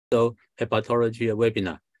hepatology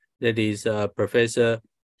webinar. That is Professor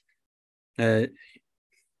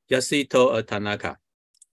Yasuhito Tanaka.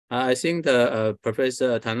 I think the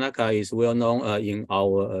Professor Tanaka is well known in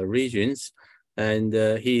our regions, and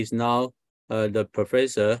he is now the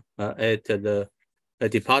professor at the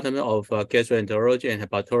Department of Gastroenterology and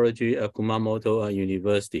Hepatology at Kumamoto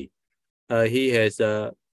University. He has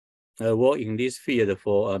worked in this field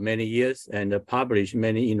for many years and published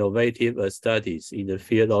many innovative studies in the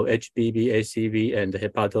field of HBV, HCV, and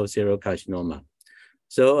hepatocellular carcinoma.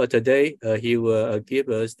 So today he will give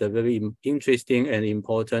us the very interesting and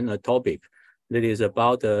important topic that is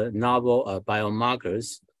about novel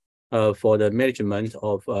biomarkers for the management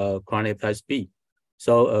of chronic hepatitis B.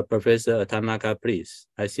 So Professor Tanaka, please.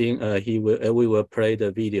 I think we will play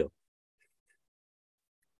the video.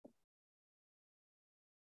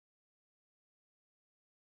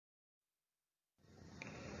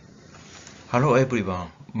 Hello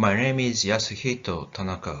everyone, my name is Yasuhito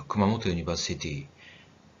Tanaka, Kumamoto University.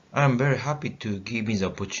 I am very happy to give me the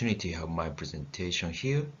opportunity to have my presentation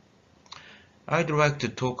here. I'd like to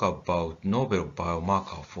talk about novel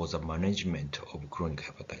biomarker for the management of chronic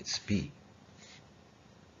hepatitis B.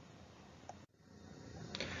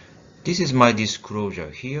 This is my disclosure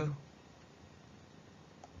here.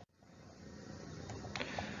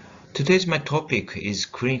 Today's my topic is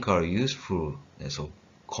clinical usefulness of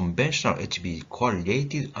conventional HB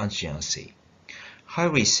correlated antigen assay,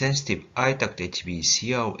 highly sensitive ITACT HB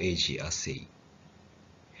CRAG assay,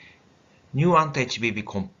 new anti-HBV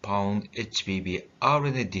compound HBV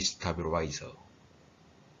RNA destabilizer.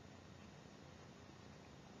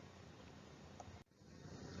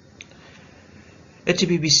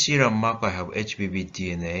 HBV serum marker have HBV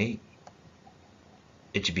DNA,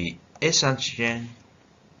 HBs antigen,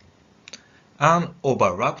 and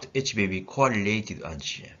overlapped HBV correlated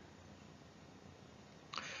antigen.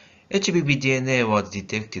 HBV DNA was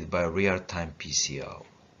detected by real-time PCR.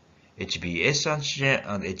 HBs antigen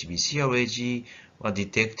and HBcRAg were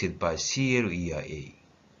detected by CLERA.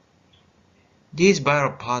 These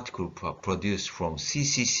viral particles were produced from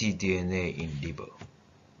cccDNA in liver.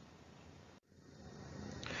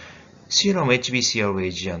 Serum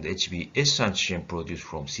HBcRAg and HBs antigen produced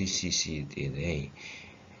from cccDNA.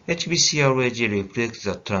 HBcRAg reflects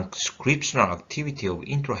the transcriptional activity of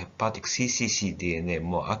intrahepatic cccDNA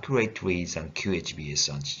more accurately than qHBs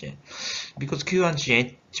antigen, because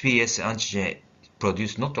qantigen HBs antigen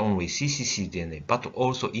produce not only cccDNA but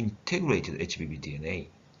also integrated HBV DNA.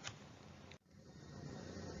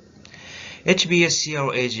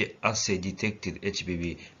 HBsCRAg assay detected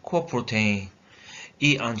HBV core protein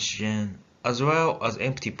E antigen as well as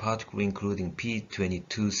empty particle including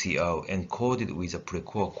P22CR encoded with a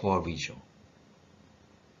precore core region.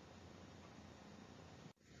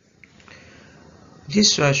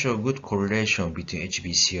 This slide shows good correlation between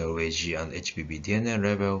HBcRAg and HBV DNA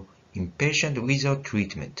level in patients without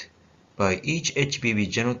treatment by each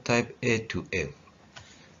HBV genotype A to F.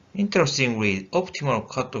 Interestingly, optimal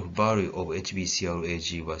cutoff value of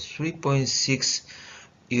HBcRAg was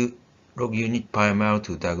 3.6 log unit per ml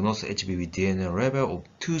to diagnose HBV DNA level of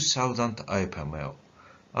 2000 I per ml,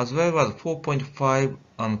 as well as 4.5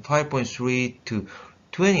 and 5.3 to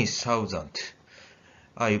 20,000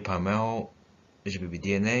 I per ml HBV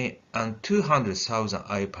DNA and 200,000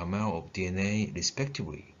 I per ml of DNA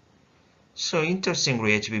respectively. So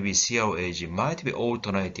interestingly, HBV-CRAg might be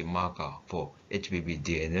alternative marker for HBV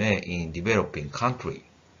DNA in developing country.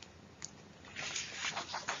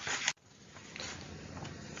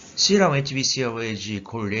 Serum HBcRAg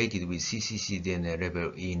correlated with cccDNA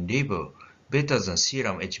level in liver better than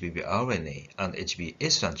serum HBV RNA and HBs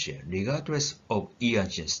antigen regardless of E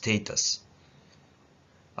antigen status,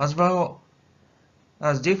 as well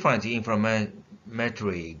as different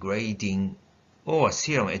inflammatory grading or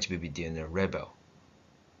serum HBV DNA level.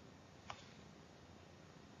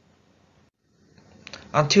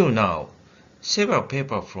 Until now, several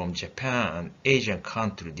papers from Japan and Asian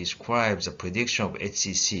countries describe the prediction of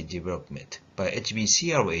HCC development by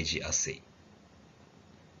HBcRAg assay.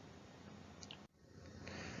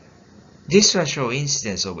 This slide shows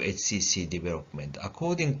incidence of HCC development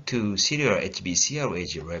according to serial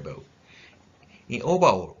HBcRAg level. In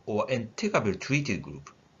overall or entecavir treated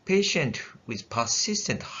group, patients with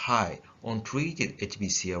persistent high untreated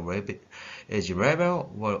HBcRAg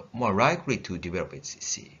level were more likely to develop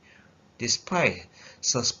HCC, despite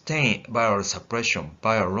sustained viral suppression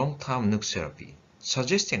by a long-term nuke therapy,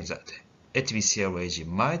 suggesting that HBcRAg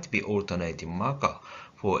might be alternative marker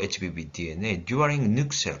for HBV DNA during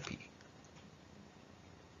nuke therapy.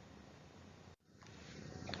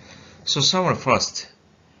 So summary first,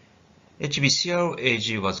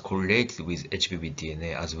 HBCR-AG was correlated with HBV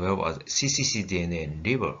DNA as well as cccDNA in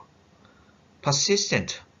liver.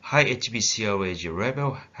 Persistent high HBCR-AG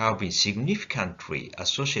level have been significantly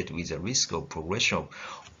associated with the risk of progression of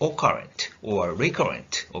occurrent or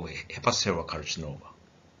recurrent of hepatocellular carcinoma.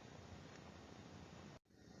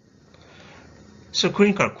 So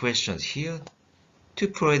clinical questions here. To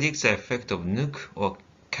predict the effect of NUC or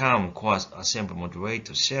CAM co-assembly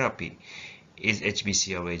modulator therapy, is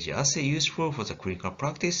HBCR-AG assay useful for the clinical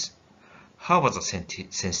practice? How about the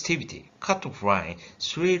sensitivity? Cutoff line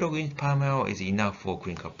 3 log unit per ml is enough for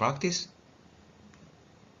clinical practice?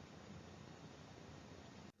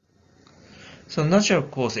 So natural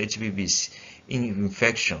cause HBV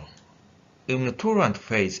infection. Immunotolerant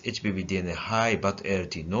phase HBV DNA high but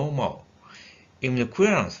LT normal.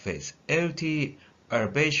 Immunoclearance phase LT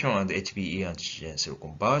elevation and HBe antigen cell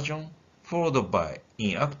conversion, followed by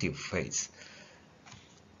inactive phase.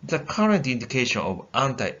 The current indication of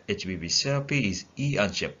anti-HBV therapy is E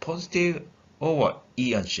antigen positive or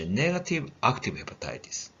E antigen negative active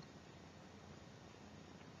hepatitis.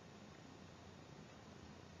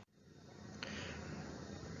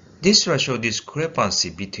 This slide shows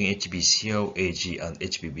discrepancy between HBCR-AG and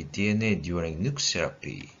HBV DNA during NUC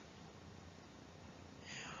therapy.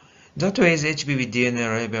 That is, HBV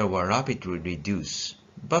DNA level were rapidly reduced,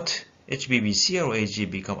 but HBV-CR-AG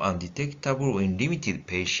become undetectable in limited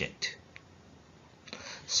patients.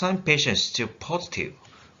 Some patients still positive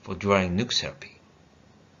for during NUC therapy.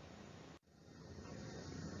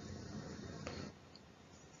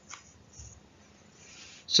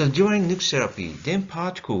 So during NUC therapy, then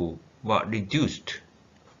particles were reduced,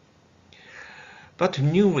 but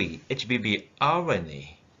newly HBV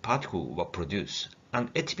RNA particles were produced,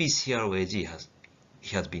 and HBCR-AG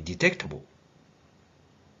has been detectable.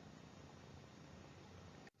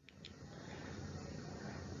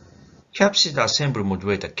 Capsid assembly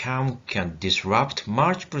modulator CAM can disrupt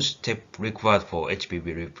multiple steps required for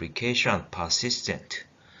HBV replication and persistent.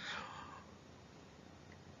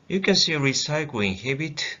 You can see recycle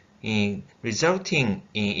inhibit resulting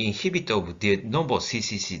in inhibit of the novel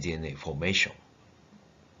cccDNA formation.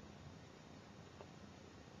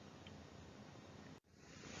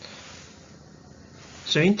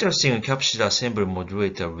 So interesting, capsid assembly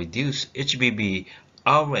modulator reduce HBV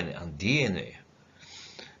RNA and DNA,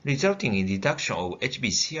 resulting in reduction of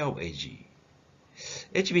HBCR-AG.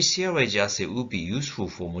 HBCR-AG assay would be useful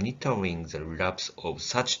for monitoring the relapse of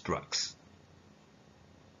such drugs.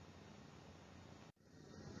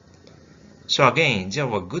 So again, there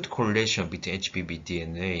was good correlation between HBV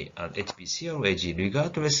DNA and HBCR-AG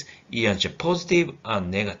regardless E antigen positive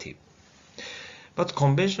and negative. But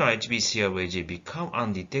conventional HBCR-AG become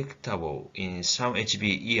undetectable in some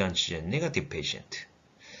HBe antigen negative patients.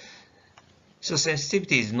 So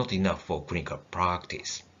sensitivity is not enough for clinical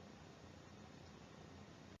practice.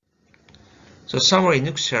 So summary,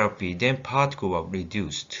 NUC therapy, then particles were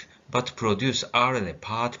reduced, but produce RNA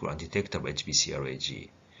particle undetectable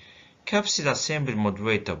HBCR-AG. Capsid assembly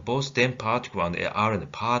modulator, both then particle and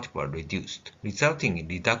RNA particle were reduced, resulting in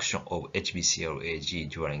reduction of HBCR-AG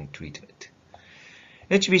during treatment.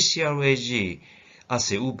 HBCR-AG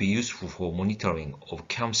assay would be useful for monitoring of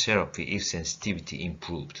CAM therapy if sensitivity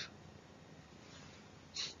improved.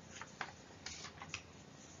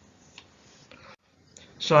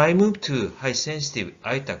 So I move to high-sensitive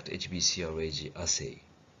ITACT HBCR-AG assay.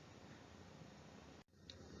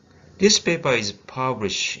 This paper is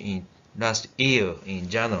published in last year in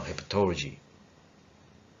journal Hepatology.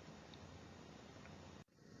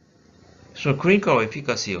 So clinical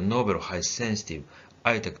efficacy of novel high-sensitive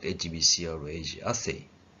ITACT HBCR-AG assay.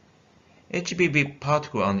 HBV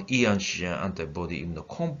particle and E antigen antibody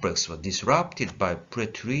immunocomplex were disrupted by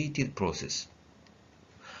pre-treated process.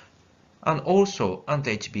 And also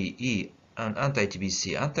anti-HBe and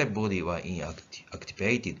anti-HBC antibody were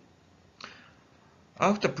inactivated.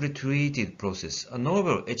 After pre-treated process, a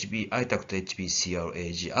novel ITACT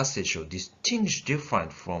HBCR-AG assay shows distinct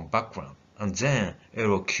different from background, and then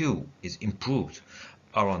LQ is improved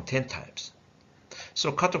around 10 times.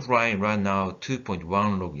 So cutoff line right now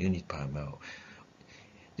 2.1 log unit per ml.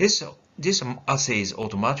 This assay is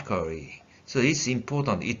automatically, so it's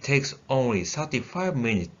important. It takes only 35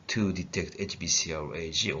 minutes to detect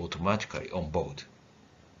HBCR-AG automatically on board.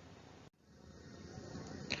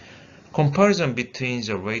 Comparison between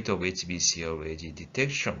the rate of HBCR-AG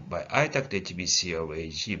detection by ITACT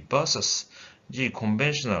HBCR-AG versus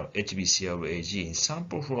conventional HBCR-AG in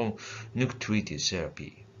sample from NUC-treated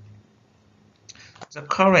therapy. The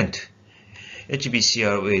current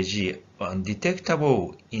HBCR-AG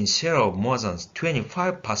undetectable in cell of more than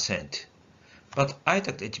 25%, But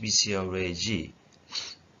ITAC HBCRAG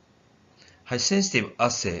high-sensitive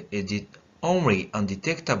assay is only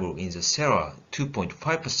undetectable in the serum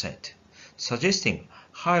 2.5%, suggesting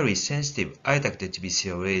highly sensitive ITAC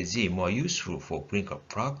HBCRAG more useful for clinical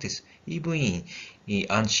practice even in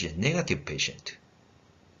antigen-negative patients.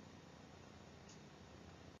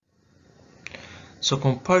 So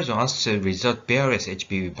comparison assay result various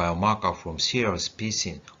HBV biomarker from serial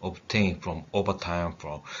species obtained from over time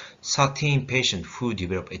from 13 patients who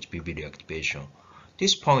developed HBV reactivation.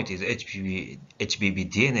 This point is HBV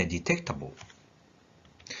DNA detectable.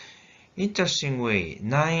 Interestingly,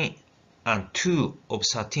 9 and 2 of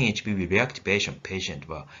 13 HBV reactivation patients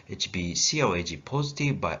were HBCRAG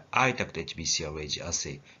positive by ITAC HBCRAG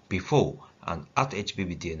assay before and at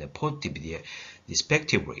HBV DNA positive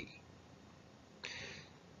respectively.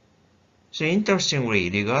 So interestingly,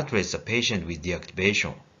 regardless of the patient with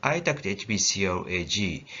deactivation, ITAC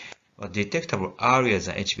HBCRAG was detectable earlier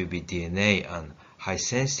than HBV DNA and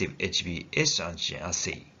high-sensitive HBs antigen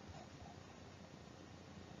assay.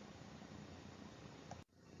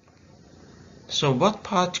 So what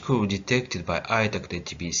particle detected by ITAC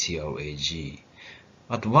HBCRAG?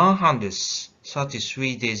 At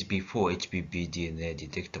 133 days before HBV DNA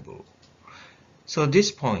detectable. So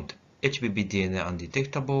this point, HBV DNA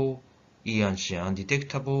undetectable, E antigen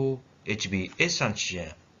undetectable, HBs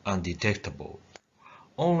antigen undetectable.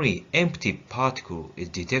 Only empty particle is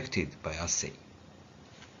detected by assay.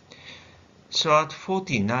 So at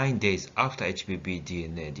 49 days after HBV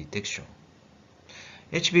DNA detection,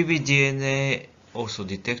 HBV DNA also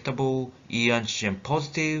detectable, E antigen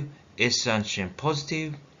positive, S antigen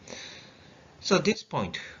positive. So at this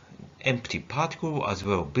point, empty particle as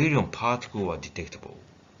well billion particle are detectable.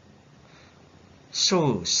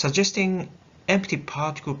 So suggesting empty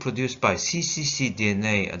particle produced by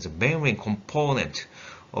cccDNA as a main component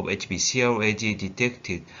of HBCRAG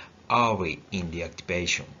detected early in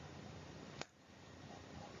reactivation.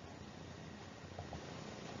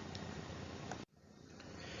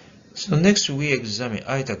 So next we examine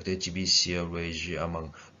ITAC HBCRAG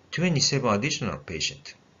among 27 additional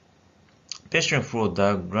patients. Patient flow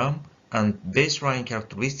diagram and baseline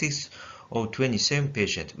characteristics of 27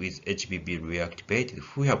 patients with HBV reactivated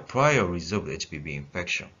who have prior resolved HBV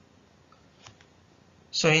infection.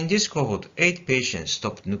 So in this cohort, 8 patients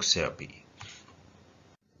stopped NUC therapy.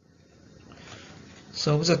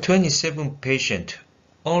 So of the 27 patients,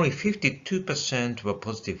 only 52% were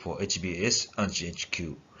positive for HBs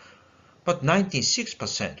anti-HQ, but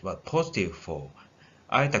 96% were positive for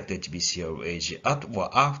ITAC HBCRAG at or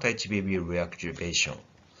after HBV reactivation,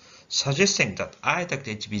 suggesting that ITAC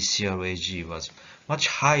HBCRAG was much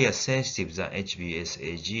higher sensitive than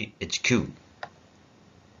HBsAg-HQ.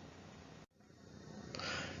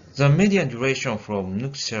 The median duration from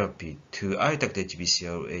NUC therapy to ITAC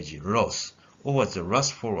HBCRAG loss over the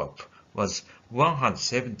last follow-up was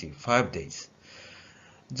 175 days.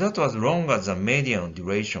 That was longer than median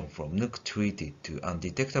duration from NUC treated to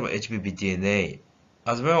undetectable HBV DNA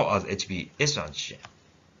as well as HBs antigen.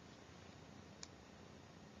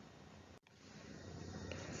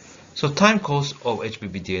 So time course of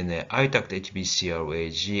HBV DNA, ITAC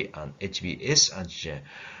HBCRAG and HBs antigen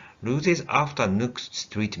rooted after NUC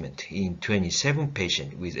treatment in 27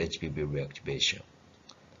 patients with HBV reactivation.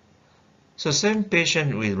 So 7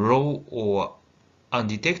 patients with low or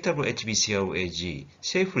undetectable HBCRAG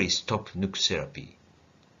safely stopped NUC therapy.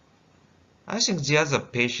 I think the other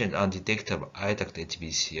patient undetectable ITAC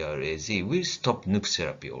HBCRAG will stop NUC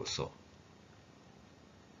therapy also.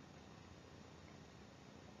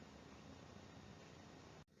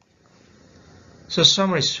 So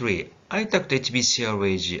summary 3, ITAC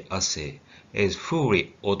HBCRAG assay is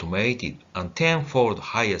fully automated and 10-fold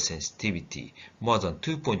higher sensitivity, more than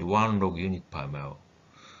 2.1 log unit per ml.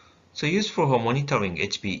 So useful for monitoring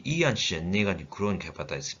HBe antigen negative chronic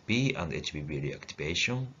hepatitis B and HBV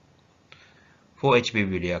reactivation. For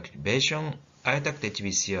HBV reactivation, ITAC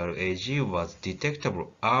HBCRAG was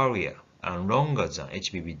detectable earlier and longer than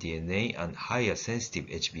HBV DNA and higher sensitive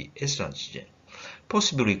HBs antigen,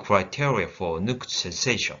 possibly criteria for NUC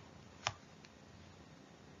cessation.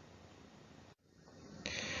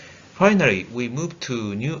 Finally, we move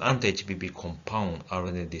to new anti-HBV compound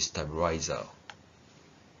RNA destabilizer.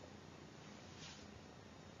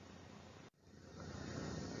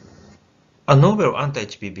 A novel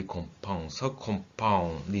anti-HBV compound,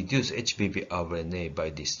 subcompound reduces HBV RNA by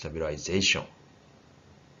destabilization.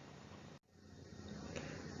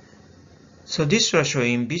 So this will show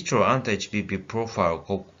in vitro anti-HBV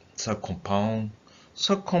profile subcompound.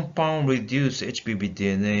 Subcompound reduces HBV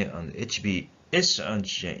DNA and HB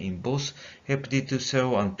antigen in both hepatitis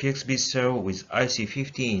cell and PXB cell with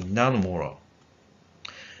IC50 in nanomolar.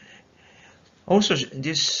 Also,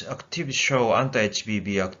 this activity shows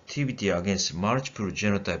anti-HBV activity against multiple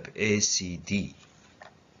genotype ACD.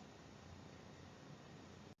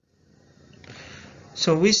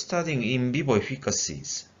 So we're studying in vivo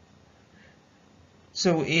efficacies.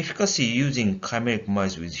 So efficacy using chimeric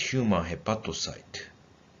mice with human hepatocyte.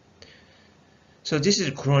 So this is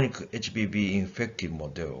chronic HBV infected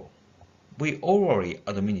model. We orally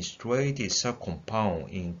administered some compound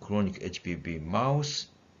in chronic HBV mouse.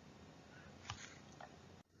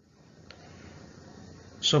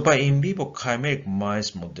 So by in vivo chimeric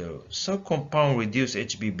mice model, some compound reduce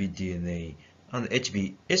HBV DNA and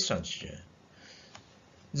HBs antigen.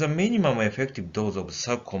 The minimum effective dose of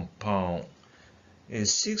sub compound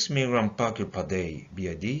is 6 mg per kg per day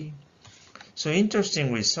BID. So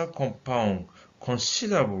interestingly, sub compound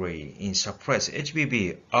considerably suppress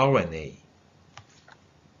HBV RNA.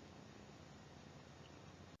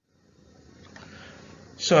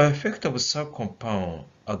 So effect of sub compound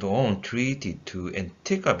add-on treated to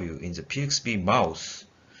entecavir in the PXB mouse.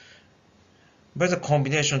 By the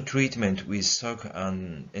combination treatment with SAC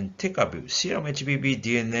and entecavir, serum HBV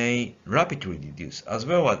DNA rapidly reduced, as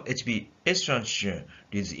well as HBs antigen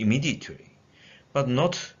reduced immediately, but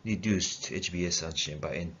not reduced HBs antigen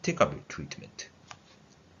by entecavir treatment.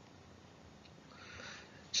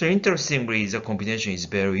 So interestingly, the combination is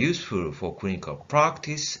very useful for clinical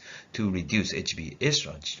practice to reduce HBs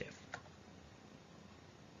antigen.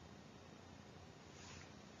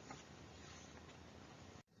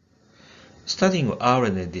 Studying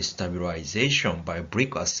RNA destabilization by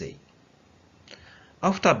brick assay.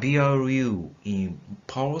 After BRU in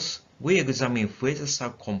pulse, we examine whether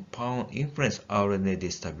sub compound influence RNA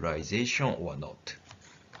destabilization or not.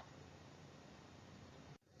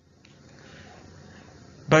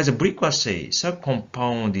 By the brick assay, sub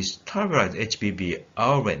compound destabilize HBV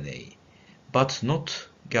RNA, but not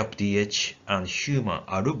GAPDH and human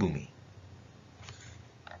albumin.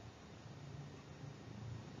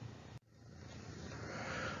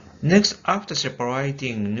 Next, after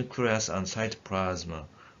separating nucleus and cytoplasm,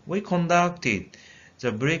 we conducted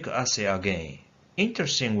the brick assay again.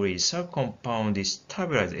 Interestingly, sub compound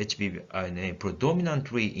destabilize HBV RNA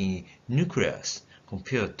predominantly in nucleus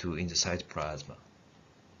compared to in the cytoplasm.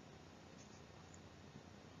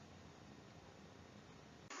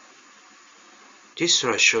 This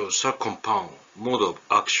slide shows sub compound mode of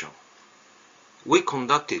action. We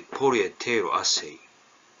conducted polyetail assay.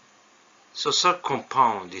 So sub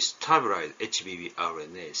compound destabilize HBV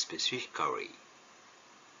RNA specifically.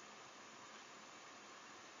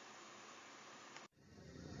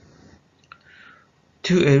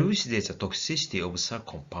 To elucidate the toxicity of sub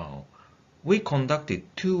compound, we conducted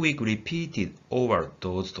 2-week repeated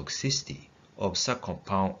overdose toxicity of sub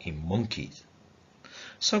compound in monkeys.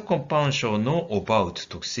 Sub compound show no overt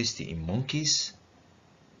toxicity in monkeys.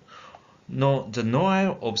 No, the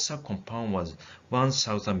NOAEL of sub compound was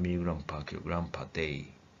 1000 mg per kg per day.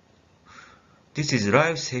 This is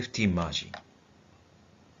life safety margin.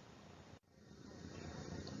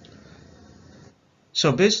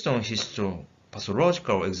 So based on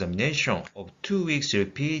histopathological examination of 2 weeks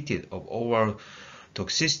repeated of oral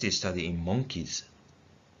toxicity study in monkeys,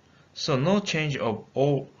 so no change of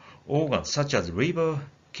all organs such as liver,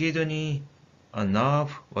 kidney, and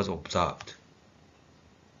nerve was observed.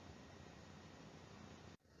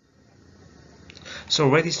 So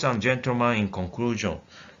ladies and gentlemen, in conclusion,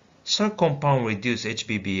 sub compound reduced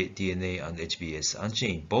HBV DNA and HBs antigen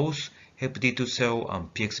in both hepatitis cell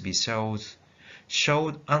and PXB cells,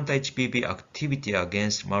 showed anti-HBV activity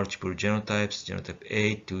against multiple genotypes, genotype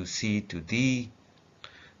A to C to D,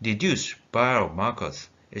 reduced viral markers,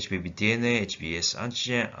 HBV DNA, HBs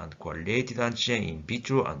antigen, and correlated antigen in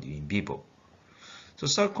vitro and in vivo. So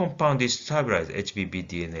sub compound destabilized HBV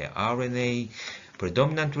DNA RNA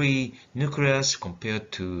predominantly nucleus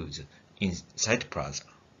compared to the in cytoplasm.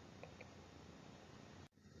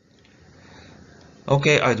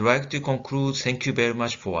 Okay, I'd like to conclude. Thank you very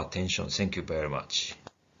much for attention. Thank you very much.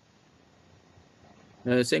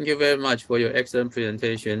 Thank you very much for your excellent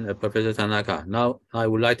presentation, Professor Tanaka. Now, I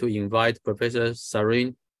would like to invite Professor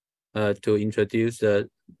Sarin to introduce the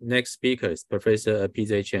next speakers, Professor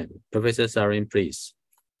PJ Chen. Professor Sarin, please.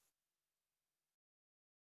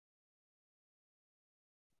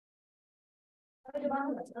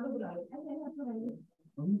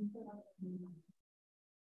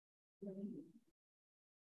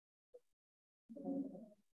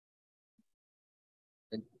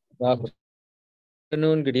 Good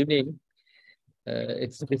afternoon, good evening.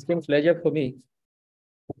 It's a distinct pleasure for me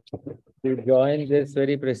to join this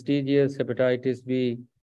very prestigious hepatitis B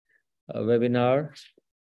webinar.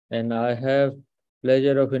 And I have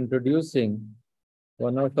pleasure of introducing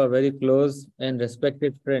one of our very close and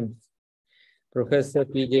respected friends, Professor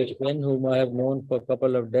P.J. Chen, whom I have known for a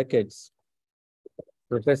couple of decades.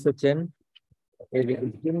 Professor Chen is a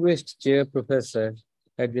distinguished chair professor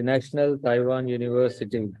at the National Taiwan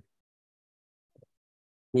University.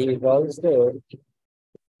 He is also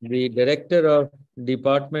the director of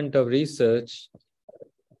Department of Research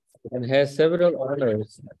and has several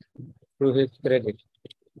honors to his credit.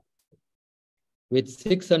 With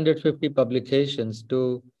 650 publications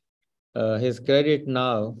to his credit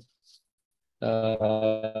now, we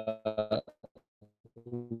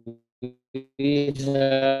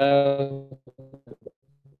have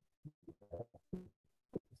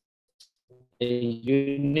a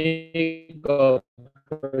unique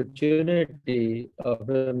opportunity of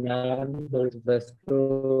a man who is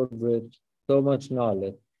bestowed with so much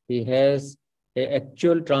knowledge. He has an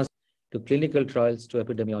actual trans to clinical trials to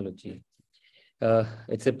epidemiology.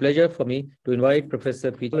 It's a pleasure for me to invite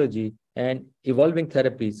Professor Hepatology and Evolving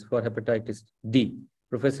Therapies for Hepatitis D.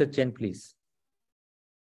 Professor Chen, please.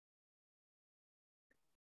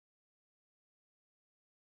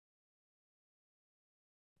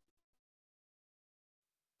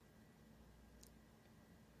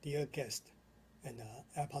 Dear guest and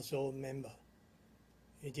APASL member,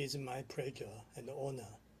 it is my pleasure and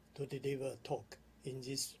honor to deliver a talk in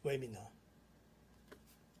this webinar.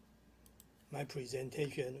 My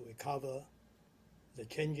presentation will cover the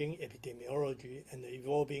changing epidemiology and the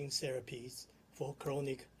evolving therapies for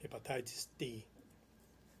chronic hepatitis D.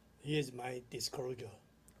 Here is my disclosure.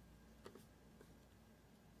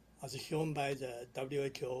 As shown by the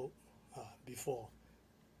WHO before,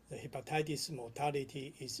 the hepatitis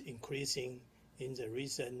mortality is increasing in the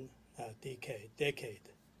recent decade.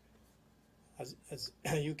 As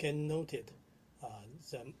you can note it,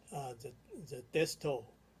 the death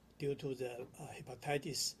toll due to the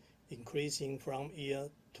hepatitis increasing from year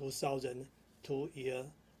 2000 to year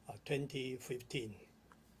 2015.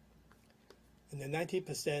 And the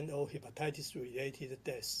 90% of hepatitis-related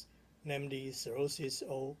deaths, namely cirrhosis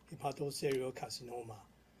or hepatocellular carcinoma,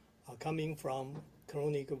 are coming from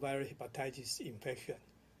chronic viral hepatitis infection.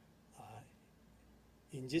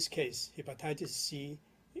 In this case, hepatitis C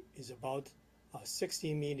is about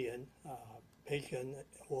 60 million patients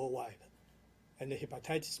worldwide, and the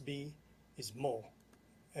hepatitis B is more,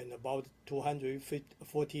 and about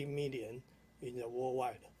 240 million in the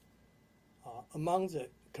worldwide. Among the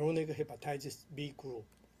chronic hepatitis B group,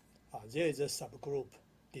 there is a subgroup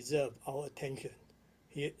deserve our attention.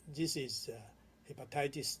 Here, this is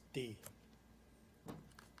hepatitis D.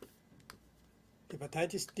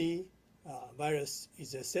 Hepatitis D virus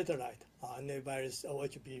is a satellite RNA virus of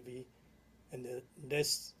HBV and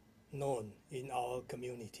less known in our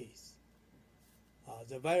communities.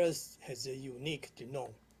 The virus has a unique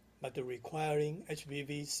genome, but requiring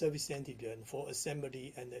HBV surface antigen for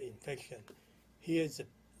assembly and infection. Here is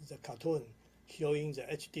the cartoon showing the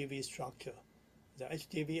HDV structure. The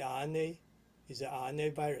HDV RNA is an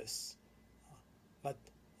RNA virus, but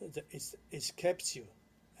its capsule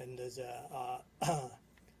and the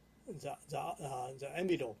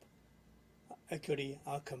envelope actually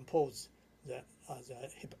are composed the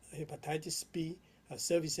hepatitis B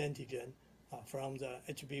surface antigen from the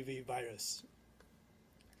HBV virus.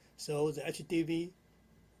 So the HDV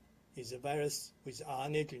is a virus with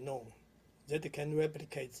RNA genome that can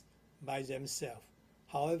replicate by themselves.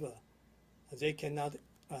 However, they cannot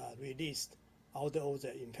release out of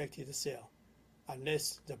the infected cell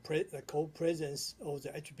unless the co-presence of the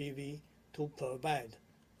HBV to provide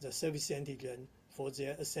the surface antigen for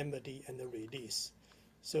their assembly and release.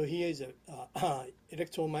 So here is an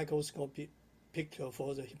electron microscopic picture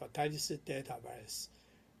for the hepatitis delta virus,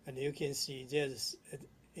 and you can see there's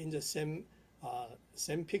in the same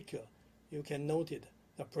picture you can note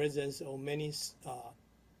the presence of many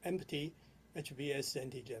empty HBs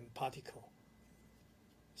antigen particle.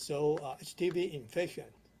 So HDV infection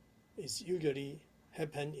is usually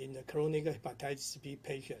happen in the chronic hepatitis B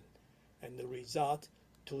patient and the result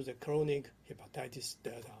to the chronic hepatitis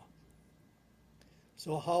delta.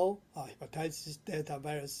 So how are hepatitis delta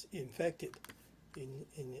virus infected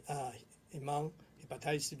among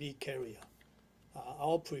hepatitis B carrier?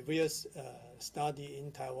 Our previous study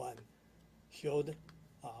in Taiwan showed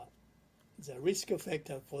the risk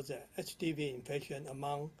factor for the HDV infection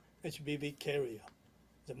among HBV carrier.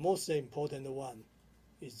 The most important one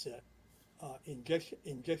is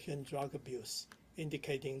injection drug abuse,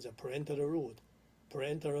 indicating the parental route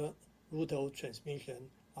of transmission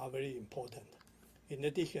are very important. In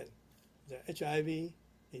addition, the HIV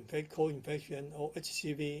co-infection or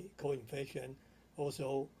HCV co-infection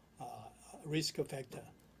also risk factor.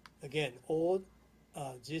 Again, all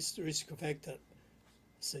these risk factors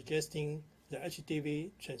suggesting the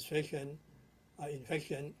HDV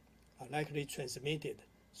infection are likely transmitted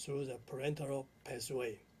through the parental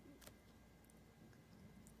pathway.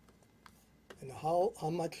 And how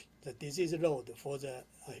much the disease load for the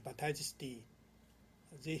hepatitis D.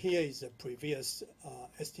 Here is the previous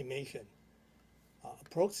estimation.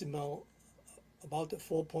 Approximately about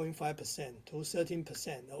 4.5% to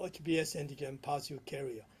 13% of HBs antigen positive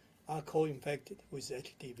carrier are co-infected with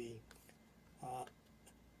HDV.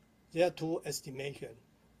 There are two estimations,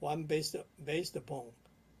 one based upon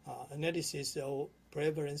analysis of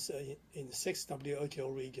prevalence in the 6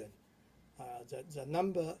 WHO region. The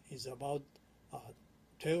number is about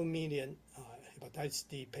 12 million hepatitis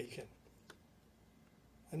D patients.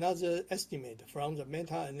 Another estimate from the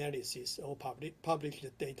meta-analysis of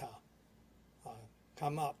published data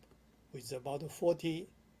come up with about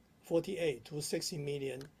 48 to 60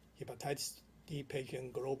 million hepatitis D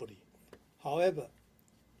patients globally. However,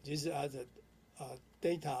 these are the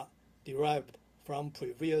data derived from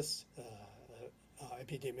previous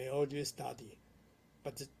epidemiology study,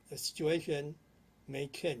 but the situation may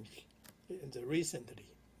change recently.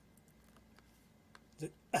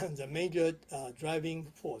 The major driving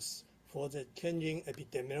force for the changing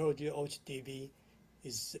epidemiology of HDV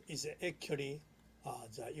is actually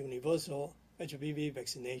the universal HPV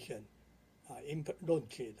vaccination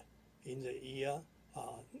launched in the year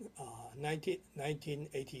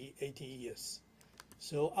 1980 years.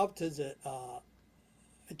 So after the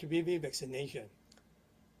HPV vaccination,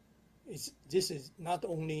 this is not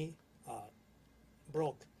only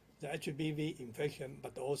broke the HPV infection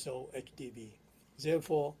but also HDV.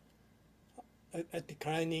 Therefore, a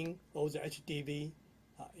declining of the HDV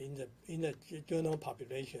in the general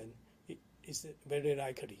population is very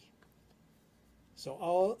likely. So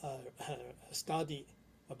our study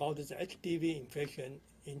about the HDV infection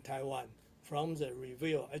in Taiwan from the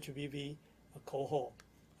REVEAL HPV cohort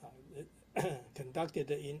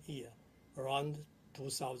conducted in year around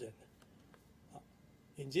 2000.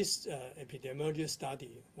 In this epidemiology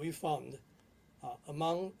study, we found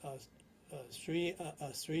among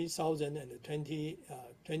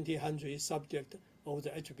 3,020 subjects of the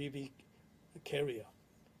HPV carrier,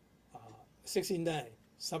 69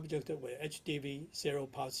 subjects were HDV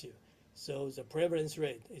seropositive. So the prevalence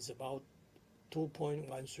rate is about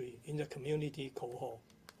 2.13 in the community cohort.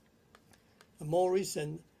 A more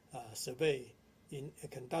recent survey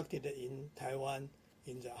conducted in Taiwan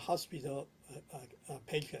in the hospital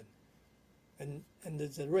patient, and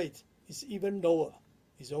the rate is even lower.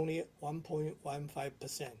 It's only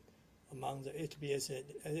 1.15% among the HBs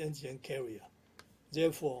antigen carrier.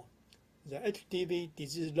 Therefore, the HDV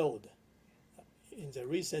disease load in the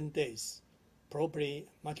recent days probably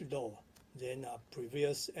much lower than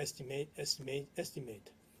previous estimate.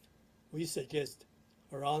 We suggest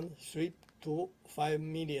around 3 to 5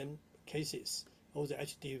 million cases of the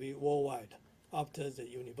HDV worldwide after the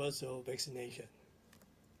universal vaccination.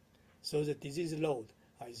 So the disease load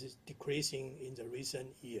is decreasing in the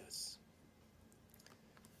recent years.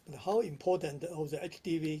 But how important of the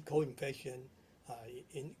HDV co-infection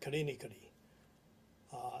clinically?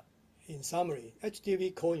 In summary,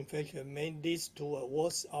 HDV co-infection may lead to a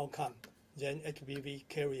worse outcome than HPV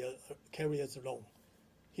carriers alone.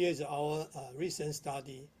 Here is our recent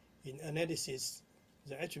study in analysis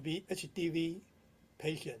the HDV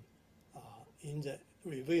patient in the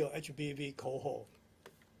REVEAL HPV cohort.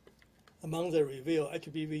 Among the REVEAL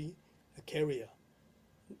HPV carrier,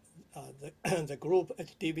 the group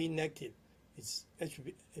HDV negative is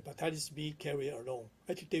hepatitis B carrier alone.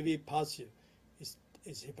 HDV positive is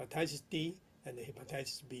hepatitis D and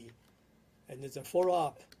hepatitis B. And the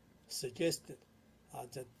follow-up suggested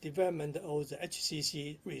the development of the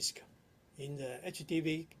HCC risk in the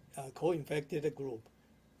HDV co-infected group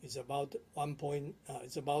is about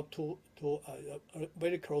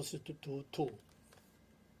very close to 2.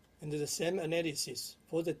 And the same analysis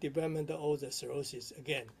for the development of the cirrhosis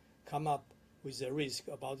again come up with a risk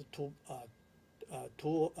about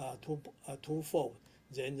twofold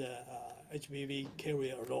than the HPV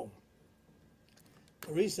carrier alone.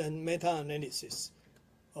 A recent meta-analysis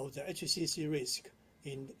of the HCC risk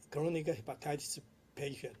in chronic hepatitis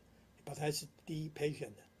D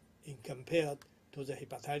patient, in compared to the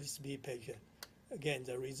hepatitis B patient. Again,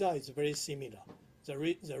 the result is very similar. The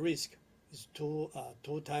risk is two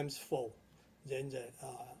times fold than the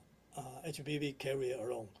HPV carrier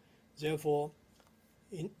alone. Therefore,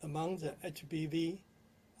 among the HPV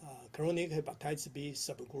chronic hepatitis B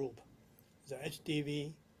subgroup, the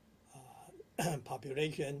HDV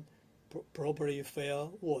population probably fare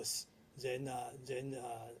worse than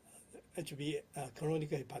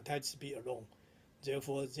chronic hepatitis B alone.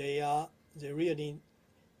 Therefore, they really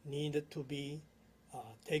need to be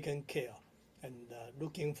taken care and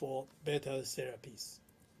looking for better therapies.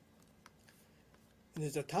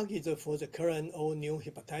 And the target for the current or new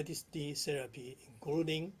hepatitis D therapy,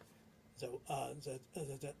 including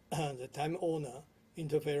the time owner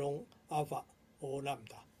interferon alpha or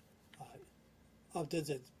lambda. After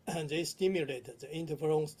they stimulate the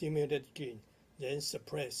interferon stimulated gene, then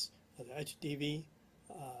suppress the HDV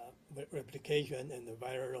replication and the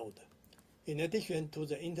viral load. In addition to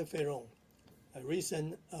the interferon, a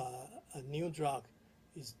recent new drug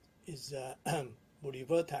is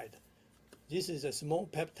bulevirtide. This is a small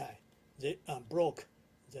peptide. They block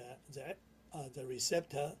the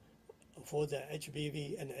receptor for the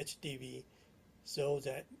HBV and HDV, so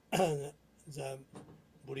that the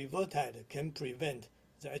bulevirtide can prevent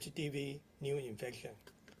the HDV new infection.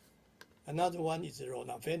 Another one is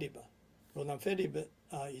ronafenib. Ronafenib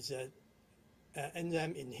is an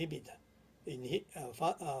enzyme inhibitor,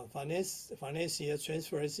 farnesyl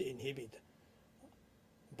transferase inhibitor,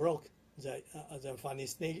 block the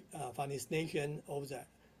farnesylation of the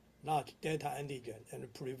large delta antigen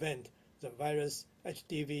and prevent the virus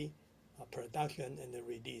HDV production and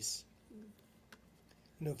release.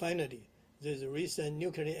 And finally, there's a recent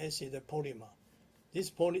nucleic acid polymer.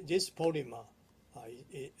 This polymer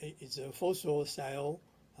is a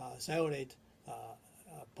phosphosiolate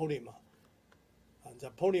polymer. And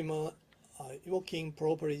the polymer working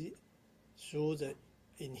properly through the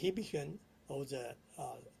inhibition of the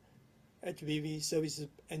HBV surface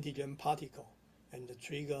antigen particle and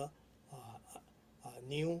trigger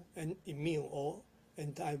new immune or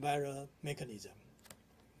antiviral mechanism.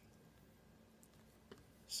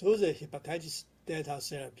 So the hepatitis delta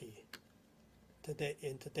therapy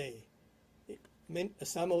today,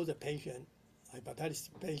 some of the hepatitis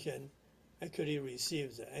patient actually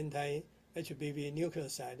receive the anti-HBV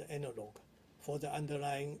nucleoside analog for the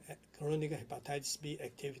underlying chronic hepatitis B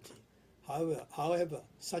activity. However,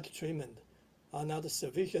 such treatment are not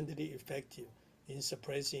sufficiently effective in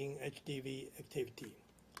suppressing HDV activity.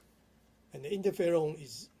 And interferon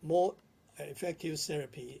is more effective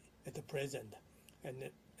therapy at the present, and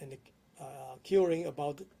curing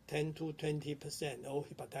about 10 to 20% of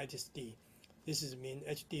hepatitis D. This is mean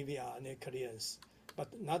HDV RNA clearance, but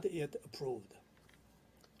not yet approved.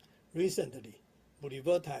 Recently,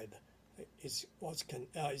 bulevirtide is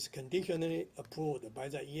conditionally approved by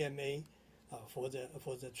the EMA for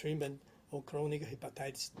the treatment of chronic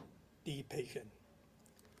hepatitis D patient.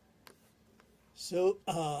 So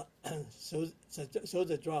the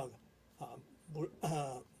drug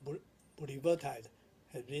bulevirtide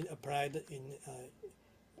has been applied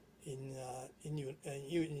in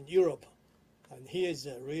Europe, and here is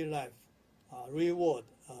a real world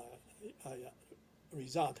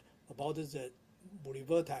result about the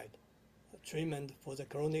bulevirtide treatment for the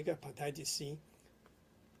chronic hepatitis C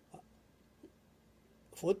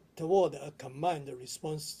toward a combined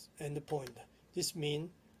response endpoint. This means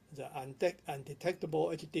the undetectable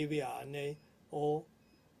HDV RNA or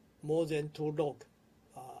more than 2 log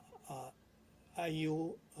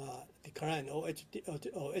IU decline or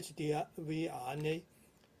HDV RNA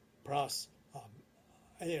plus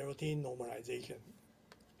ALT normalization.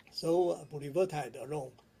 So bulevirtide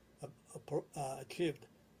alone achieved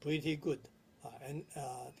pretty good and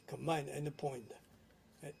combined endpoint,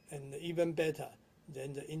 and even better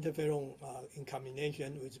than the interferon in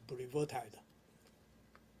combination with bulevirtide.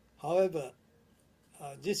 However,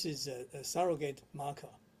 this is a surrogate marker.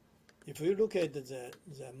 If you look at the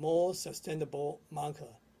more sustainable marker,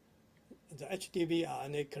 the HDV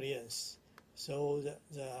RNA clearance, so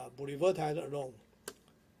the bulevirtide alone,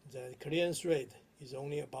 the clearance rate is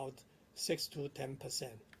only about 6 to 10%.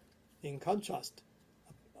 In contrast,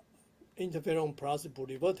 interferon plus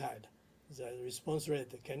bulevirtide, the response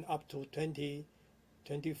rate can up to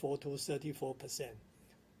 24 to 34%.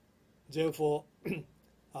 Therefore, the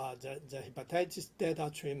hepatitis delta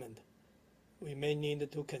treatment, we may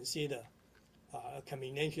need to consider a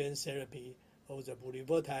combination therapy of the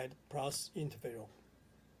bulevirtide plus interferon.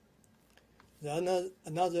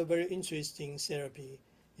 Another very interesting therapy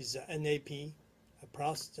is the NAP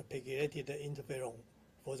plus the pegylated interferon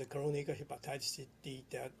for the chronic hepatitis D.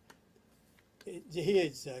 Here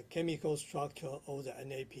is the chemical structure of the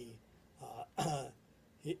NAP.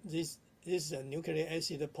 This is a nucleic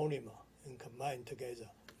acid polymer and combined together.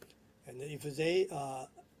 And if they are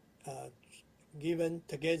given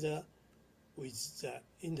together with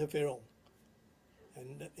interferon.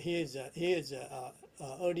 And here is a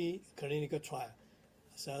early clinical trial.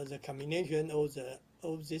 So the combination of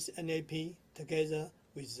this NAP together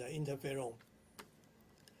with the interferon,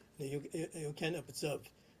 you can observe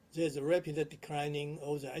there's a rapid declining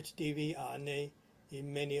of the HDV RNA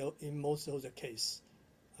in most of the cases,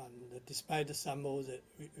 and despite some of the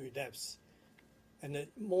relapse. And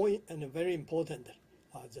very important,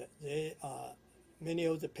 many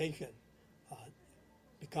of the patients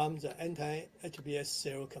become the anti-HBs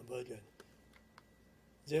cell conversion.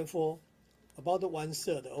 Therefore, about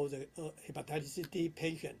 1/3 of the hepatitis D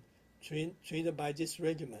patients treated by this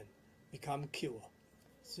regimen become cured.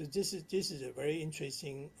 So this is a very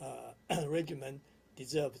interesting regimen,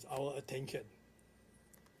 deserves our attention.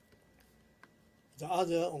 The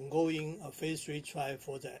other ongoing phase 3 trial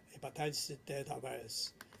for the hepatitis delta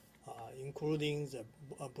virus, including the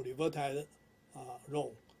bulevirtide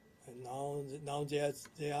low, and now there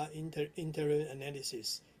are interim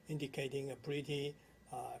analysis indicating a pretty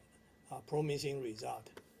promising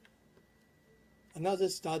result. Another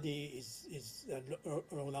study is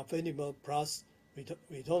ronafenib plus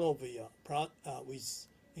ritonavir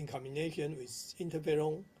in combination with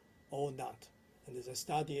interferon or not, and the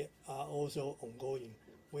study are also ongoing.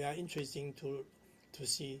 We are interested to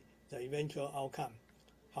see the eventual outcome.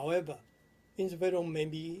 However, interferon may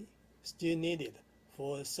be still needed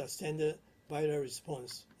for sustained viral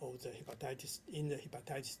response of the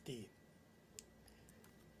hepatitis D.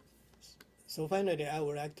 So finally, I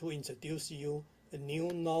would like to introduce you a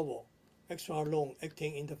new novel extra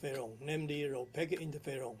long-acting interferon, namely ropeg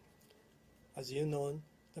interferon. As you know,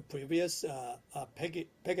 the previous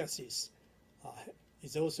Pegasus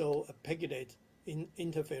is also a pegylated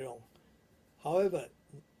interferon. However,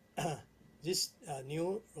 this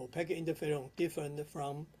new ropeg interferon, different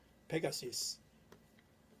from Pegasus,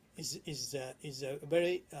 is a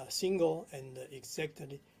very single and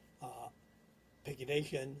exactly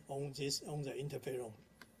pegylation on the interferon.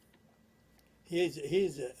 Here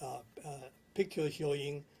is a picture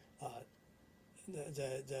showing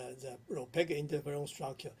the ropeg interferon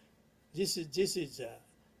structure. This is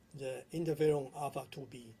the interferon alpha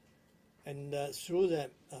 2b, and through the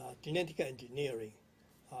genetic engineering,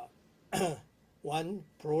 one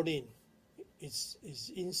protein is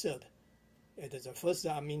inserted at the first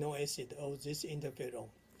amino acid of this interferon,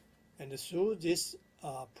 and through this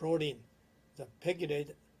protein, the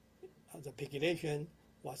pegylation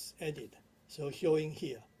was added, so showing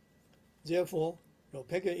here. Therefore,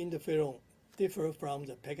 ropeg interferon differs from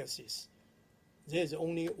the Pegasus. There is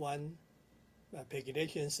only one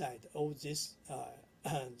pegylation site of this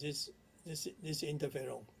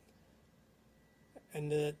interferon,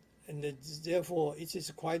 and therefore it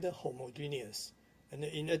is quite homogeneous. And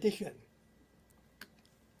in addition,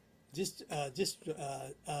 this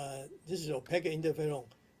ropeg interferon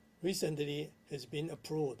recently has been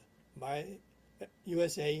approved by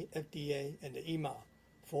USA, FDA, and EMA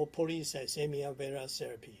for polycythemia vera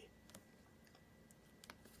therapy.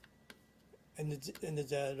 And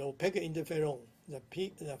the ropeg interferon, the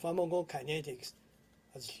pharmacokinetics,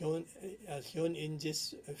 as shown in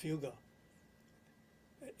this figure.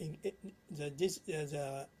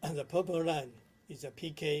 The purple line is a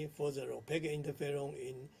PK for the ropeg interferon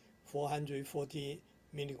in 440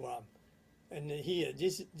 milligram. And here,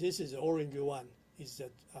 this is the orange one, is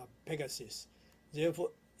the Pegasus.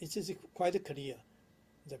 Therefore, it is quite clear.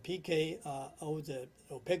 The PK of the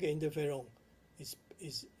ropeg interferon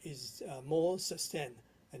is more sustained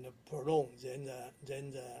and prolonged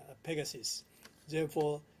than the Pegasus.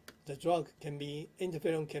 Therefore, the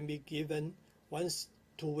interferon can be given once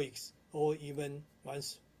 2 weeks, or even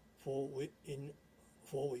once in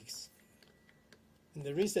 4 weeks. And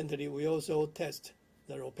recently, we also test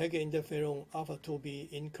the ropeg interferon alpha 2b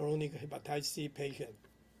in chronic hepatitis C patients,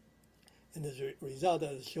 and the result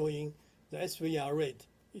is showing the SVR rate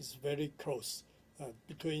is very close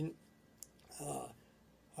between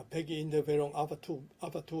PEG interferon alpha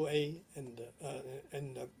 2a and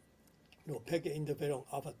ropeg interferon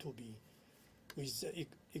alpha 2b, with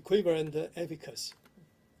equivalent efficacy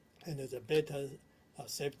and the better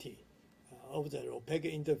safety of the ropeg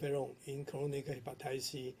interferon in chronic hepatitis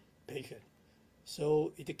C patient.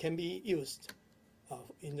 So it can be used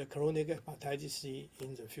in the chronic hepatitis C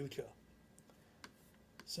in the future.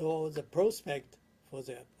 So the prospect for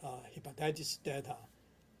the hepatitis delta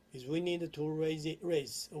is we need to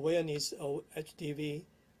raise awareness of HDV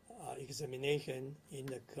examination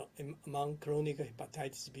among chronic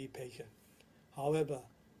hepatitis B patients. However,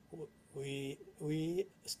 we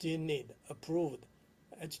still need approved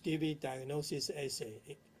HDV diagnosis assay,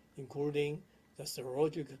 including the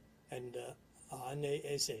serologic and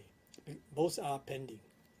RNA assay. Both are pending.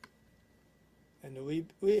 And we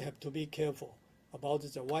have to be careful about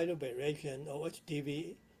the wide variation of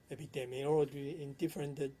HDV epidemiology in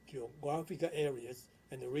different geographical areas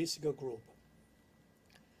and risk group.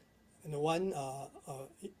 And one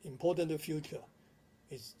important future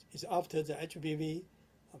is after the HPV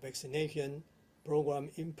vaccination program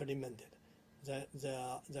implemented, the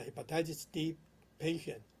hepatitis D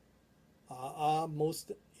patients are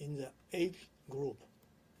most in the age group.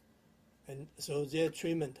 And so their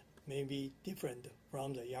treatment may be different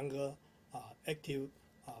from the younger active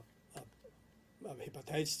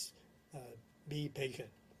hepatitis B patient.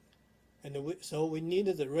 And so we need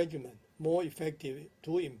the regimen more effective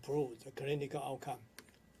to improve the clinical outcome.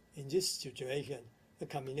 In this situation, a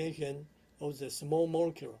combination of the small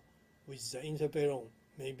molecule with the interferon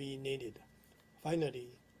may be needed.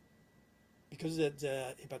 Finally, because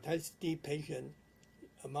the hepatitis D patient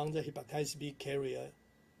among the hepatitis B carrier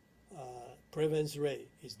prevalence rate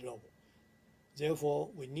is low. Therefore,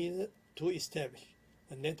 we need to establish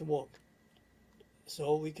a network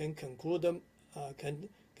so we can can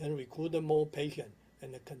recruit more patients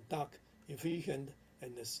and conduct efficient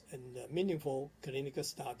and meaningful clinical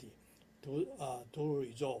study to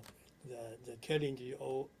resolve the challenge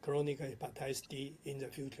of chronic hepatitis D in the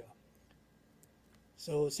future.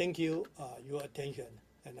 So thank you your attention,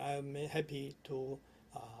 and I am happy to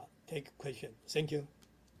take questions. Thank you.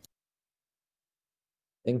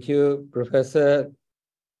 Thank you, Professor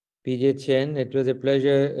P.J. Chen. It was a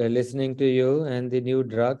pleasure listening to you and the new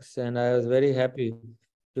drugs, and I was very happy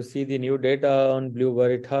to see the new data on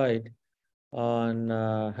bulevirtide on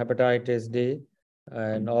hepatitis D,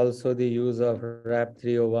 and also the use of RAP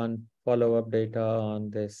 301 follow-up data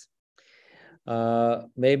on this.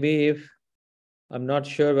 Maybe if, I'm not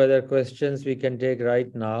sure whether questions we can take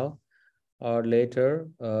right now or later,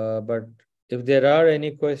 but if there are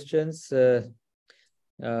any questions,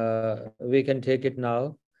 we can take it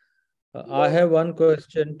now. I have one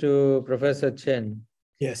question to Professor Chen.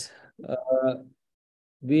 Yes.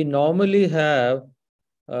 We normally have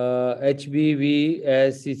HBV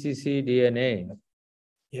as cccDNA.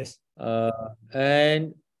 Yes.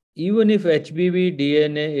 And even if HBV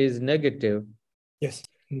DNA is negative, yes,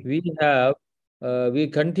 we have we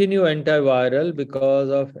continue antiviral because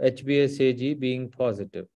of HBsAg being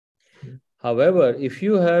positive. However, if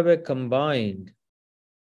you have a combined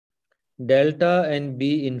Delta and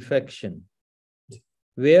B infection,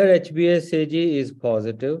 where HBsAg is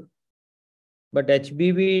positive, but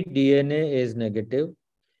HBV DNA is negative,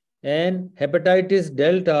 and hepatitis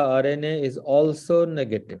delta RNA is also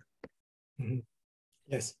negative.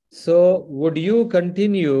 Yes. So would you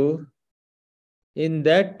continue in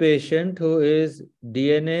that patient who is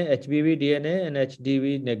HBV DNA and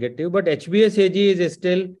HDV negative, but HBsAg is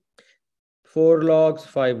still 4 logs,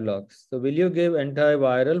 5 logs? So will you give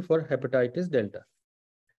antiviral for hepatitis delta?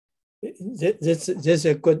 That's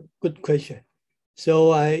a good question.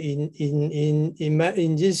 So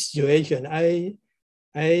in this situation, I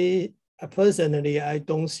personally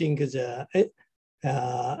don't think the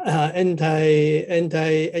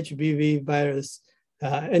anti-HBV virus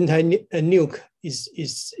anti-nuke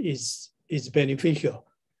is beneficial.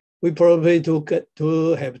 We probably have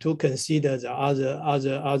to consider the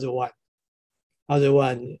other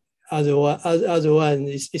one,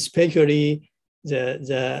 especially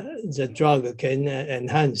the drug can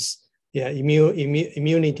enhance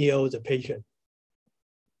immunity of the patient.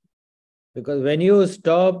 Because when you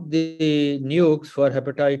stop the nukes for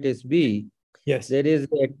hepatitis B, yes, there is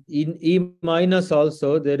in E-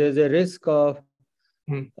 also there is a risk of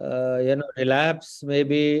relapse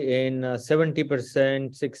maybe in 70%,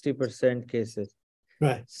 60% cases.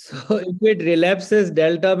 Right. So if it relapses,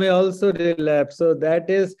 delta may also relapse. So that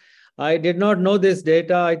is, I did not know this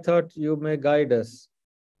data. I thought you may guide us.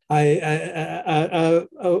 We are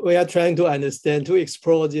trying to understand, to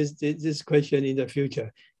explore this question in the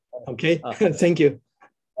future. Okay. Thank you.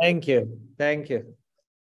 Thank you. Thank you.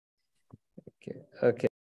 Okay.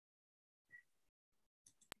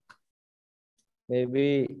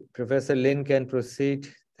 Maybe Professor Lin can proceed.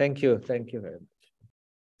 Thank you. Thank you very much.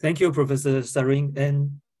 Thank you, Professor Saring.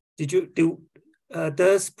 And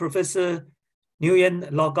does Professor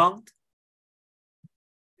Nguyen log on?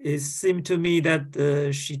 It seemed to me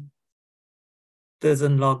that she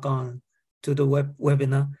doesn't log on to the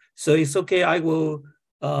webinar. So it's okay. I will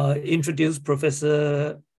introduce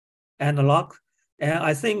Professor Anna Locke. And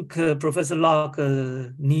I think Professor Locke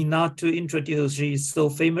need not to introduce. She's so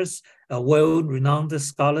famous, a well-renowned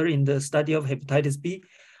scholar in the study of hepatitis B.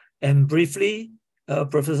 And briefly,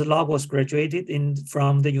 Professor Locke was graduated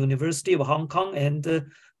from the University of Hong Kong and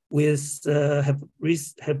with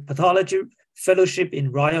hepatology fellowship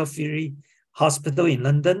in Royal Free Hospital in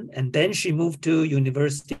London, and then she moved to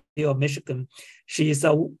University of Michigan. She is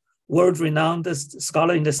a world-renowned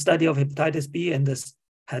scholar in the study of hepatitis B and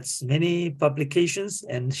has many publications,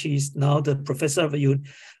 and she's now the professor of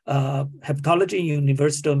hepatology in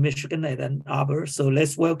University of Michigan at Ann Arbor. So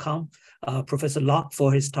let's welcome Professor Locke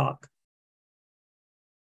for his talk.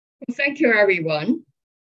 Thank you, everyone.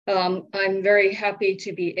 I'm very happy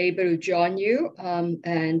to be able to join you,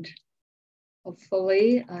 and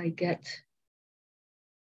hopefully I get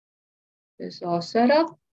this all set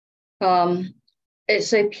up.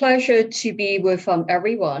 It's a pleasure to be with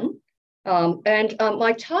everyone.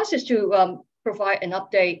 My task is to provide an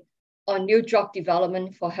update on new drug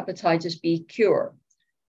development for hepatitis B cure.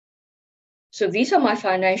 So these are my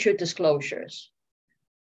financial disclosures.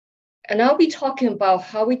 And I'll be talking about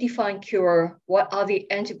how we define cure, what are the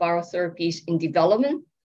antiviral therapies in development,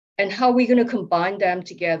 and how we're going to combine them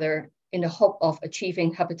together in the hope of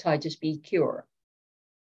achieving hepatitis B cure.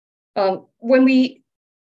 When we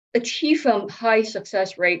achieve a high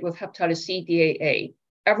success rate with hepatitis C DAA,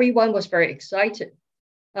 everyone was very excited.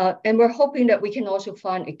 And we're hoping that we can also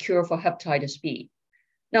find a cure for hepatitis B.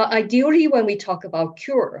 Now, ideally, when we talk about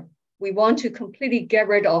cure, we want to completely get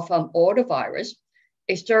rid of all the virus,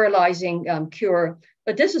 a sterilizing cure,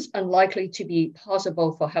 but this is unlikely to be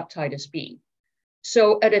possible for hepatitis B.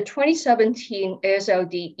 So at the 2017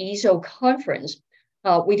 AASLD EASL conference,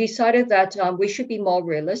 we decided that we should be more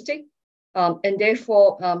realistic, and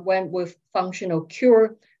therefore went with functional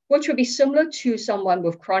cure, which would be similar to someone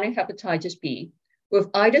with chronic hepatitis B, with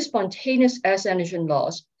either spontaneous S antigen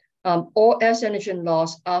loss or S antigen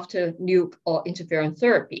loss after nuke or interferon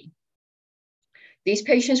therapy. These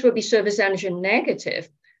patients would be surface antigen negative.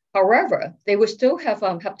 However, they would still have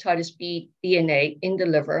hepatitis B DNA in the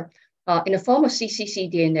liver in the form of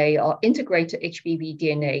cccDNA or integrated HBV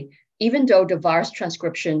DNA, even though the virus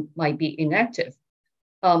transcription might be inactive.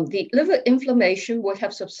 The liver inflammation would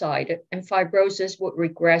have subsided and fibrosis would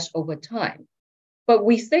regress over time. But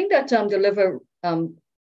we think that the liver, the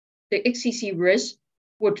HCC risk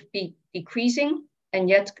would be decreasing and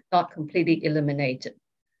yet not completely eliminated.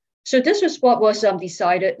 So this was what was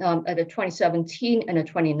decided at the 2017 and the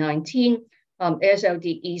 2019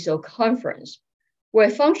 AASLD EASL conference,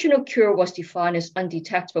 where functional cure was defined as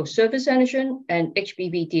undetectable surface antigen and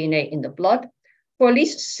HBV DNA in the blood for at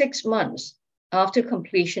least 6 months after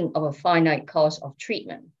completion of a finite course of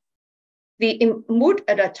treatment. The mood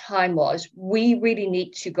at that time was, we really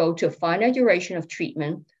need to go to a finite duration of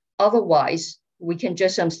treatment. Otherwise, we can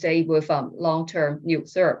just stay with long-term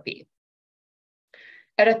nuke therapy.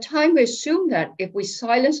 At a time, we assumed that if we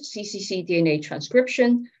silence cccDNA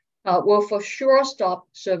transcription, we'll for sure stop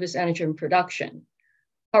surface antigen production.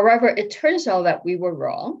 However, it turns out that we were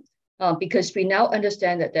wrong because we now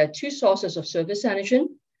understand that there are 2 sources of surface antigen,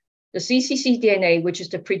 the cccDNA, which is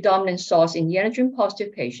the predominant source in e-antigen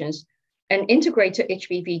positive patients, and integrated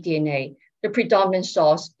HBV DNA, the predominant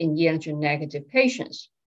source in e-antigen negative patients.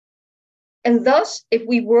 And thus, if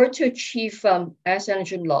we were to achieve S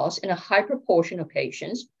antigen loss in a high proportion of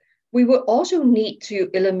patients, we would also need to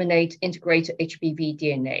eliminate integrated HBV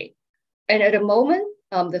DNA. And at the moment,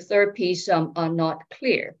 the therapies are not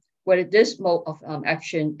clear whether this mode of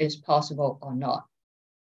action is possible or not.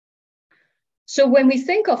 So when we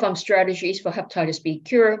think of strategies for hepatitis B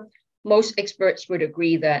cure, most experts would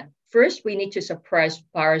agree that first, we need to suppress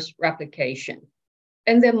virus replication.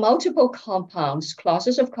 And there are multiple compounds,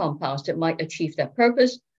 classes of compounds that might achieve that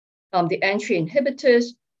purpose. The entry inhibitors,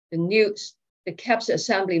 the nukes, the capsid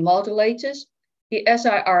assembly modulators, the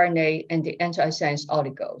siRNA, and the antisense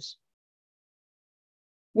oligos.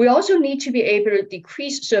 We also need to be able to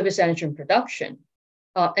decrease surface antigen production.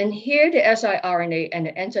 And here, the siRNA and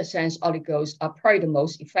the antisense oligos are probably the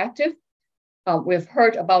most effective. We've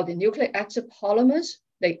heard about the nucleic acid polymers.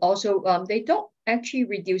 They also, they don't actually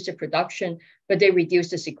reduce the production, but they reduce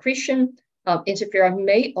the secretion. Interferon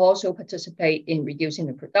may also participate in reducing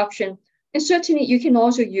the production. And certainly you can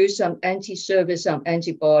also use some anti-surface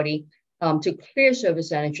antibody to clear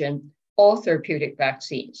surface antigen or therapeutic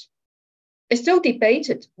vaccines. It's still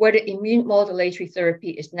debated whether immune modulatory therapy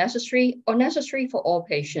is necessary or necessary for all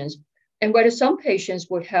patients, and whether some patients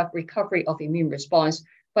would have recovery of immune response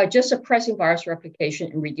by just suppressing virus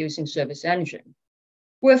replication and reducing surface antigen.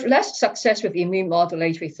 We have less success with immune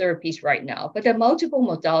modulatory therapies right now, but there are multiple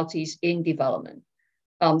modalities in development.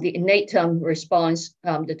 The innate response,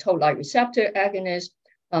 the toll-like receptor agonists,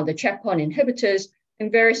 the checkpoint inhibitors,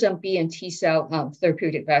 and various B and T cell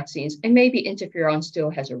therapeutic vaccines, and maybe interferon still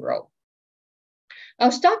has a role.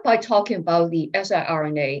 I'll start by talking about the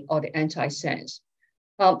siRNA or the antisense.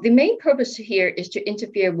 The main purpose here is to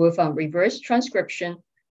interfere with reverse transcription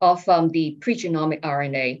of the pregenomic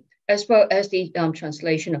RNA, as well as the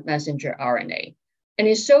translation of messenger RNA. And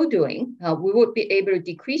in so doing, we would be able to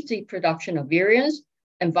decrease the production of virions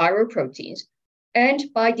and viral proteins, and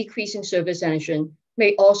by decreasing surface antigen,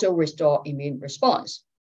 may also restore immune response.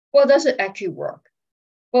 Well, does it actually work?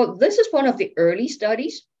 Well, this is one of the early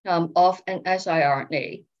studies of an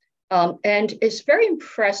siRNA, and it's very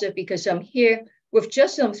impressive because here, with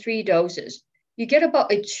just 3 doses, you get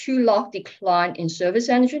about a 2-log decline in surface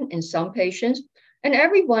antigen in some patients, and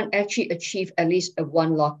everyone actually achieved at least a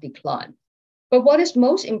 1-log decline. But what is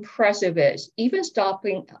most impressive is, even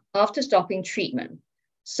after stopping treatment,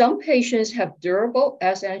 some patients have durable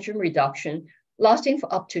S antigen reduction lasting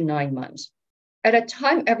for up to 9 months. At a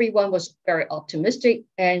time, everyone was very optimistic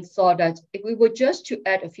and thought that if we were just to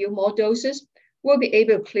add a few more doses, we'll be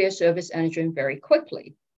able to clear surface antigen very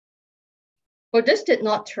quickly. But this did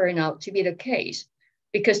not turn out to be the case,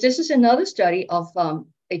 because this is another study of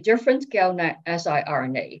a different GalNAc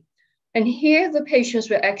siRNA. And here, the patients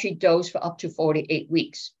were actually dosed for up to 48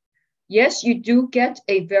 weeks. Yes, you do get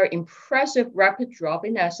a very impressive rapid drop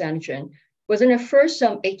in S antigen within the first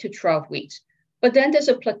 8 to 12 weeks. But then there's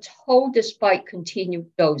a plateau despite continued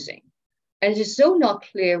dosing. And it is still not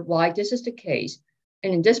clear why this is the case.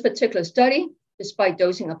 And in this particular study, despite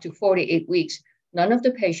dosing up to 48 weeks, none of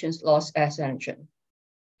the patients lost S antigen.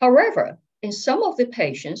 However, in some of the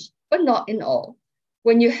patients, but not in all,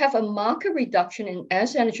 when you have a marked reduction in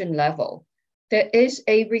S antigen level, there is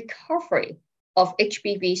a recovery of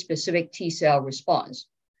HBV-specific T-cell response.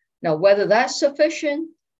 Now, whether that's sufficient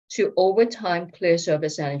to over time clear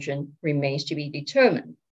surface antigen remains to be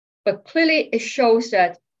determined. But clearly, it shows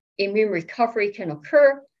that immune recovery can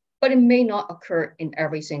occur, but it may not occur in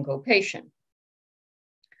every single patient.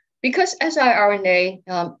 Because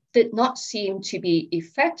siRNA did not seem to be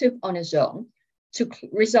effective on its own to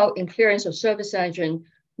result in clearance of surface antigen,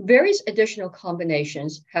 various additional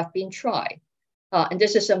combinations have been tried. And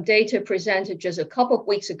this is some data presented just a couple of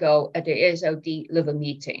weeks ago at the AASLD liver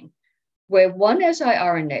meeting, where one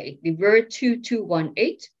siRNA, the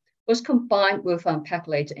VIR-2218, was combined with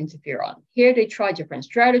pegylated interferon. Here they tried different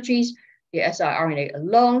strategies, the siRNA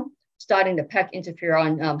alone, starting the PEG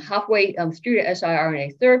interferon halfway through the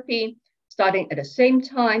siRNA therapy, starting at the same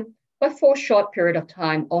time, but for a short period of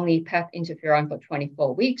time, only PEG interferon for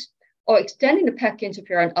 24 weeks, or extending the PEG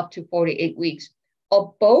interferon up to 48 weeks,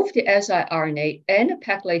 or both the siRNA and the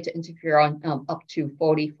pegylated interferon up to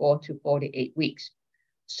 44 to 48 weeks.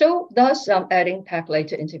 So does adding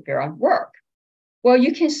pegylated interferon work? Well,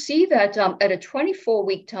 you can see that at a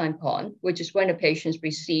 24-week time point, which is when the patients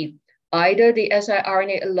receive either the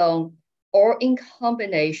siRNA alone or in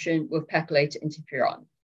combination with pegylated interferon,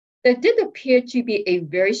 there did appear to be a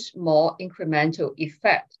very small incremental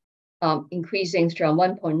effect, increasing from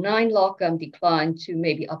 1.9 log decline to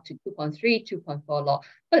maybe up to 2.3, 2.4 log,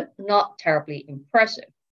 but not terribly impressive.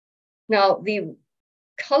 Now, the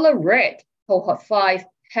color red, cohort 5,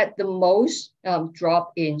 had the most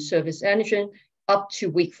drop in surface antigen up to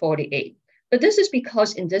week 48. But this is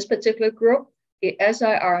because in this particular group, the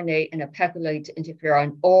siRNA and the pegylated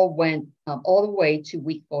interferon all went all the way to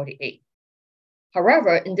week 48.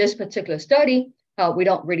 However, in this particular study, we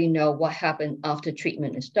don't really know what happened after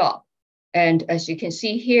treatment is stopped. And as you can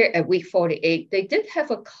see here at week 48, they did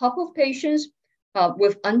have a couple of patients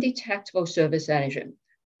with undetectable surface antigen,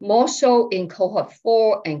 more so in cohort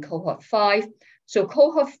 4 and cohort 5. So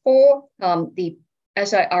cohort 4, the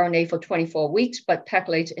siRNA for 24 weeks, but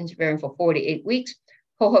pegylated interferon for 48 weeks.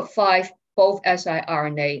 Cohort 5, both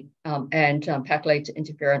siRNA and pegylated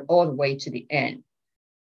interferon all the way to the end.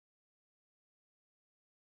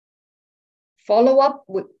 Follow-up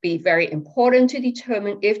would be very important to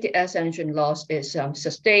determine if the S antigen loss is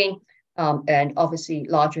sustained, and obviously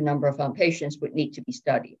larger number of patients would need to be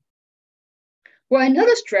studied. Well,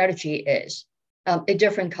 another strategy is a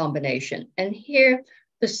different combination. And here,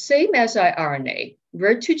 the same siRNA,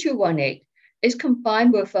 VIR-2218, is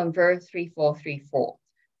combined with VIR-3434.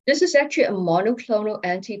 This is actually a monoclonal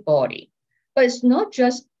antibody, but it's not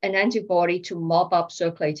just an antibody to mop up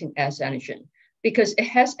circulating S antigen, because it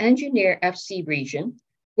has engineered Fc region,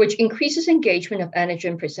 which increases engagement of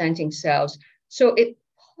antigen-presenting cells. So it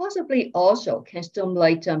possibly also can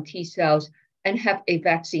stimulate T cells and have a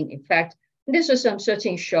vaccine effect. And this was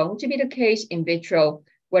certainly shown to be the case in vitro.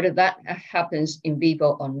 Whether that happens in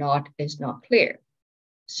vivo or not is not clear.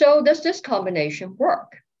 So does this combination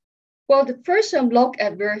work? Well, the first look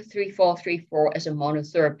at VIR-3434 as a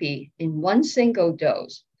monotherapy in one single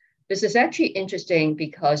dose. This is actually interesting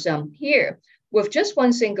because here, with just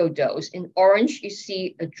one single dose, in orange, you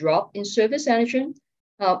see a drop in surface antigen,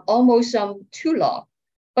 almost 2 log,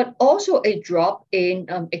 but also a drop in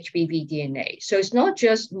HBV DNA. So it's not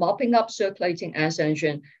just mopping up circulating S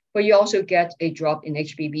antigen, but you also get a drop in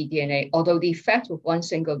HBV DNA, although the effect of one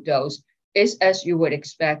single dose is, as you would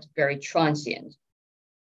expect, very transient.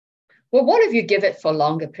 Well, what if you give it for a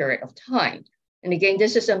longer period of time? And again,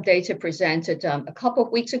 this is some data presented a couple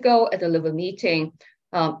of weeks ago at the liver meeting.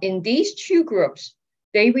 In these 2 groups,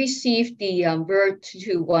 they received the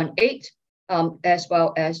VER-2218 as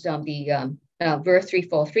well as the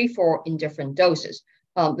VER-3434 in different doses.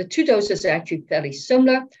 The 2 doses are actually fairly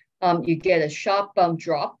similar. You get a sharp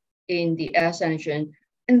drop in the S antigen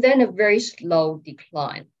and then a very slow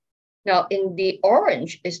decline. Now, in the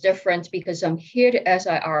orange, it's different because here the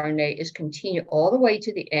siRNA is continued all the way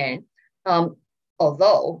to the end.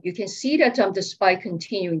 Although you can see that despite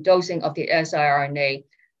continuing dosing of the siRNA,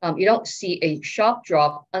 you don't see a sharp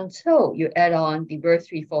drop until you add on the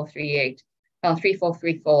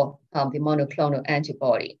VER-3434, the monoclonal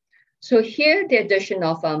antibody. So here, the addition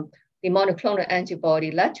of the monoclonal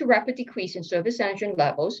antibody led to rapid decrease in surface antigen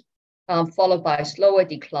levels, followed by a slower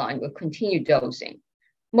decline with continued dosing.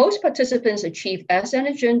 Most participants achieved S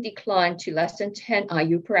antigen decline to less than 10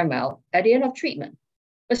 IU per ml at the end of treatment,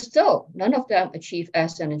 but still none of them achieved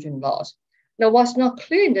S antigen loss. Now, what's not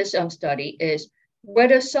clear in this study is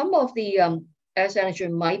whether some of the S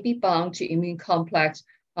antigen might be bound to immune complex.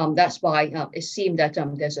 That's why it seemed that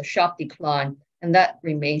there's a sharp decline, and that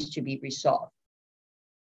remains to be resolved.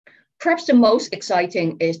 Perhaps the most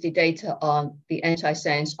exciting is the data on the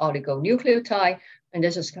antisense oligonucleotide, and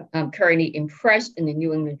this is currently in press in the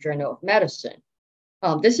New England Journal of Medicine.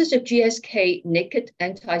 This is a GSK naked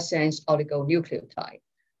antisense oligonucleotide.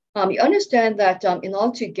 You understand that in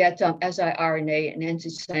order to get siRNA and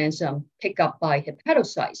antisense picked up by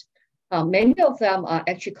hepatocytes, many of them are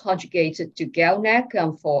actually conjugated to GalNAc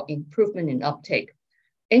for improvement in uptake.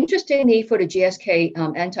 Interestingly, for the GSK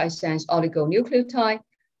antisense oligonucleotide,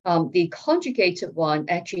 the conjugated one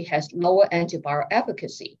actually has lower antiviral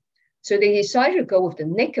efficacy. So they decided to go with the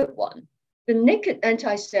naked one. The naked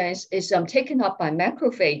antisense is taken up by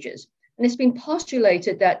macrophages, and it's been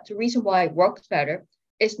postulated that the reason why it works better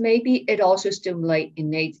is maybe it also stimulates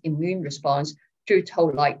innate immune response through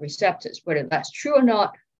toll-like receptors. Whether that's true or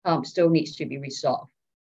not still needs to be resolved.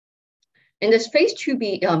 In this phase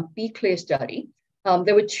 2b B-Clear study,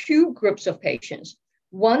 there were 2 groups of patients.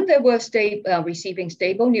 One that were receiving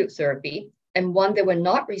stable NUC therapy, and one that were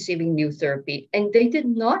not receiving NUC therapy, and they did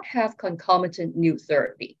not have concomitant NUC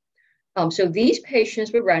therapy. So these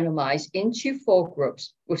patients were randomized into 4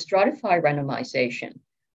 groups with stratified randomization.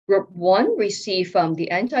 Group 1 received the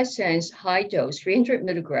antisense high dose, 300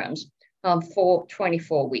 milligrams for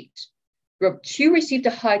 24 weeks. Group 2 received the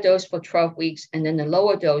high dose for 12 weeks, and then the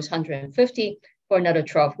lower dose, 150, for another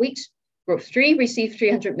 12 weeks. Group 3 received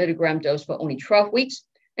 300 milligram dose for only 12 weeks.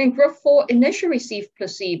 And Group 4 initially received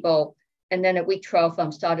placebo, and then at week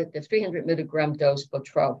 12 started the 300 milligram dose for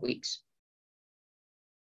 12 weeks.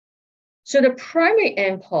 So the primary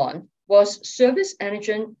endpoint was surface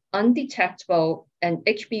antigen undetectable and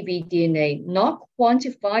HBV DNA not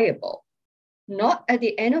quantifiable, not at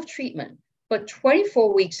the end of treatment, but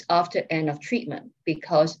 24 weeks after end of treatment,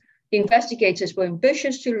 because the investigators were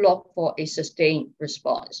ambitious to look for a sustained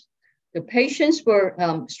response. The patients were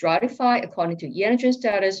stratified according to e antigen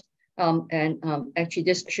status, and actually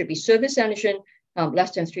this should be surface antigen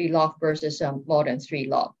less than 3 log versus more than 3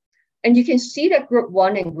 log. And you can see that Group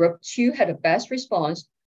 1 and Group 2 had the best response.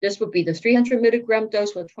 This would be the 300 milligram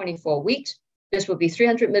dose for 24 weeks. This would be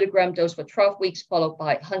 300 milligram dose for 12 weeks, followed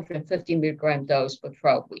by 150 milligram dose for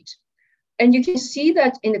 12 weeks. And you can see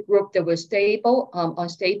that in the group that was stable, on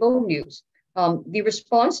stable NUCs, the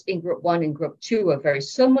response in Group 1 and Group 2 were very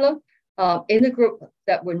similar. In the group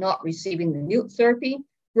that were not receiving the NUC therapy,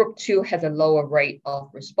 Group 2 had a lower rate of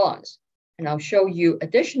response. And I'll show you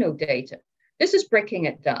additional data. This is breaking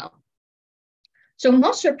it down. So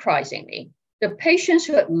not surprisingly, the patients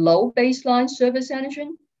who had low baseline surface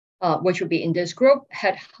antigen, which would be in this group,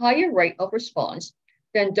 had higher rate of response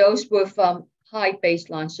than those with high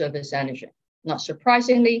baseline surface antigen. Not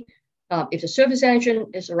surprisingly, if the surface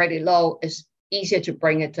antigen is already low, it's easier to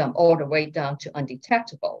bring it all the way down to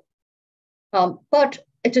undetectable. But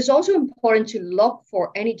it is also important to look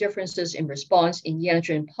for any differences in response in e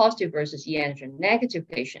antigen positive versus e antigen negative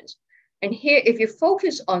patients. And here, if you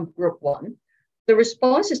focus on Group 1, the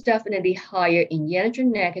response is definitely higher in e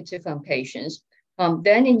antigen negative patients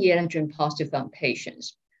than in e antigen positive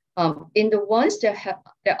patients. In the ones that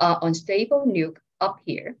are on stable NUC up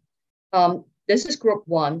here, this is Group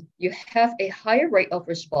 1, you have a higher rate of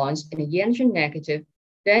response in the e antigen negative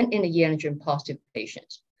than in the e antigen positive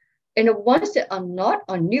patients. In the ones that are not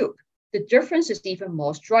on NUC, the difference is even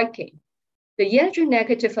more striking. The antigen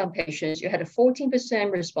negative patients, you had a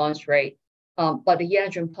 14% response rate, but the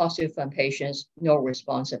antigen positive patients, no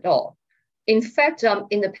response at all. In fact,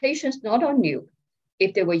 in the patients not on NUC,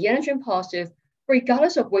 if they were antigen positive,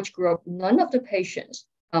 regardless of which group, none of the patients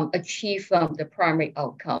achieved the primary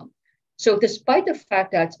outcome. So despite the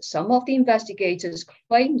fact that some of the investigators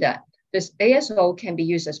claim that this ASO can be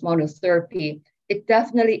used as monotherapy, it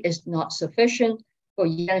definitely is not sufficient for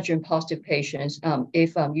antigen positive patients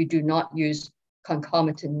if you do not use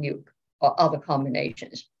concomitant NUC or other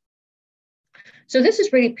combinations. So this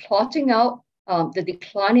is really plotting out the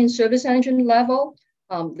decline in surface antigen level.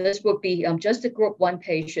 This would be just the group 1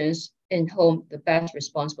 patients in whom the best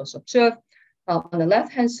response was observed. On the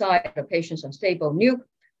left-hand side, the patients on stable NUC,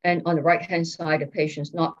 and on the right-hand side, the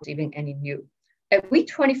patients not receiving any NUC. At week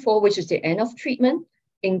 24, which is the end of treatment,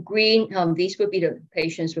 in green, these would be the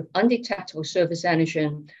patients with undetectable surface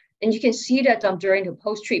antigen. And you can see that during the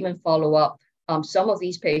post-treatment follow-up, some of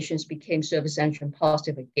these patients became surface antigen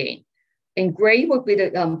positive again. In gray would be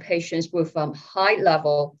the patients with maintained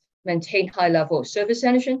high level of surface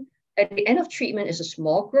antigen. At the end of treatment is a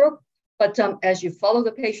small group, but as you follow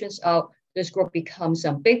the patients out, this group becomes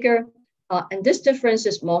bigger. And this difference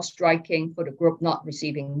is more striking for the group not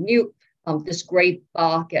receiving NUC. This gray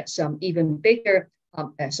bar gets even bigger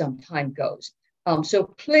as time goes. So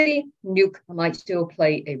clearly, NUC might still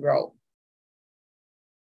play a role.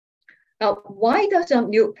 Now, why does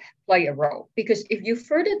NUC play a role? Because if you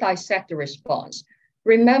further dissect the response,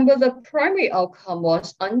 remember the primary outcome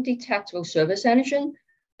was undetectable surface antigen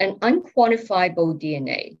and unquantifiable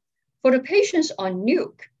DNA. For the patients on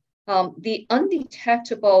NUC, the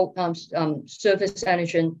undetectable surface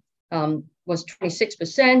antigen was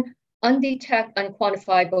 26%,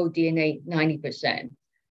 unquantifiable DNA 90%.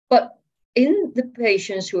 But in the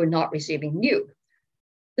patients who are not receiving NUC,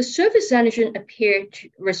 the surface antigen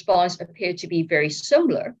response appeared to be very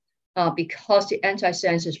similar because the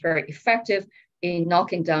antisense is very effective in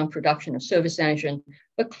knocking down production of surface antigen,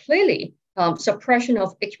 but clearly suppression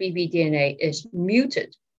of HBV DNA is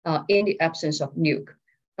muted in the absence of NUC.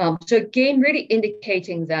 So again, really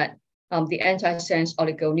indicating that the antisense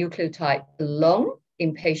oligonucleotide alone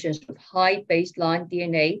in patients with high baseline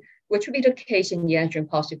DNA, which would be the case in antigen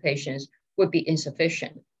positive patients, would be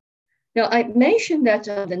insufficient. Now, I mentioned that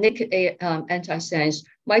the naked antisense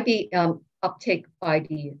might be uptake by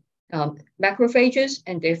the macrophages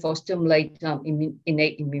and therefore stimulate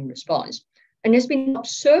innate immune response. And it's been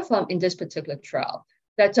observed in this particular trial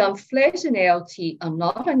that flares in ALT are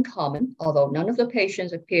not uncommon, although none of the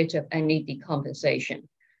patients appear to have any decompensation.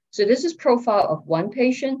 So this is profile of one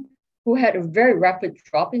patient who had a very rapid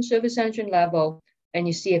drop in surface antigen level, and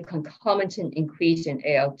you see a concomitant increase in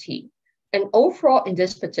ALT. And overall, in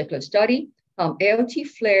this particular study, ALT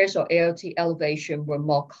flares or ALT elevation were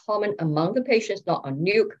more common among the patients not on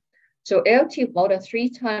NUC. So ALT more than 3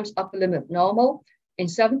 times upper limit of normal in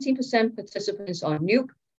 17% participants on NUC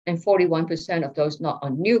and 41% of those not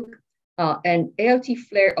on NUC. And ALT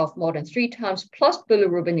flare of more than 3 times plus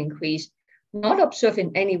bilirubin increase, not observed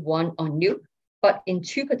in anyone on NUC, but in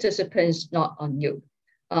 2 participants not on NUC.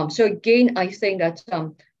 So again, I think that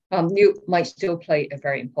NUC might still play a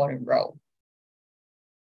very important role.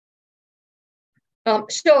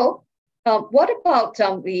 What about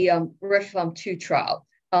the RIF2 trial?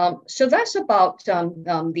 So that's about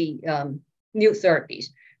the new therapies.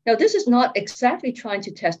 Now, this is not exactly trying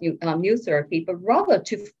to test new therapy, but rather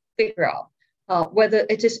to figure out whether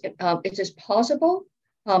it is possible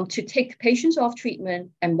to take patients off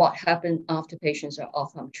treatment and what happens after patients are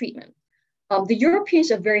off treatment. The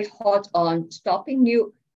Europeans are very hot on stopping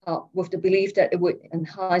NUC with the belief that it would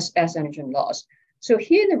enhance S antigen loss. So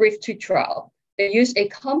here in the RIF2 trial, they use a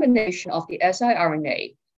combination of the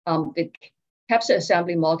siRNA, the capsid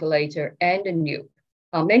assembly modulator, and the NUC.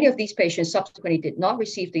 Many of these patients subsequently did not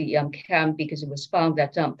receive the CAM because it was found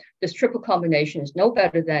that this triple combination is no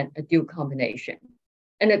better than a dual combination.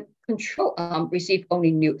 And the control received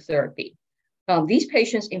only NUC therapy. These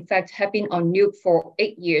patients, in fact, have been on NUC for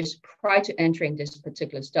 8 years prior to entering this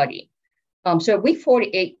particular study. So at week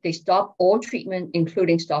 48, they stopped all treatment,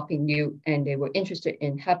 including stopping NUC, and they were interested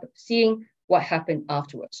in seeing what happened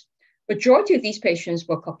afterwards. Majority of these patients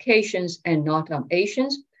were Caucasians and not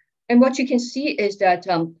Asians. And what you can see is that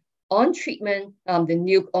on treatment, the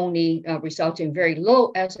NUC only resulted in very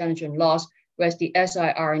low S antigen loss, whereas the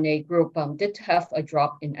siRNA group did have a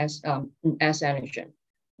drop in S antigen.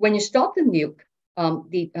 When you stop the NUC,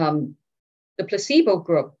 the placebo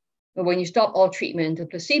group, when you stop all treatment, the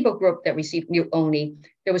placebo group that received NUC only,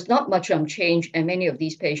 there was not much change, and many of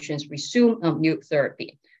these patients resumed NUC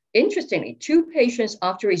therapy. Interestingly, 2 patients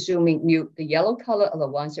after resuming nuke, the yellow color are the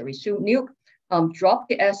ones that resume nuke, drop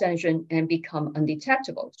the S antigen and become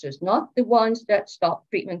undetectable. So it's not the ones that stop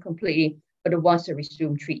treatment completely, but the ones that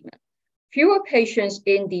resume treatment. Fewer patients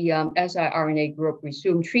in the siRNA group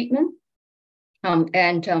resume treatment.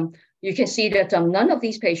 You can see that none of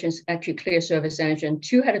these patients actually clear surface antigen.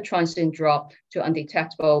 2 had a transient drop to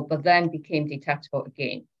undetectable, but then became detectable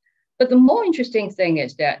again. But the more interesting thing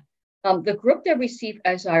is that the group that received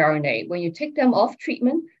siRNA, when you take them off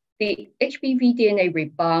treatment, the HBV DNA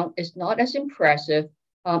rebound is not as impressive.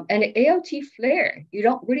 And the ALT flare, you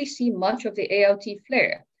don't really see much of the ALT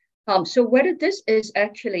flare. So whether this is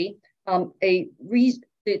actually a reason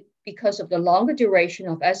because of the longer duration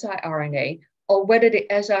of siRNA, or whether the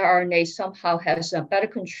siRNA somehow has a better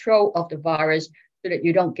control of the virus so that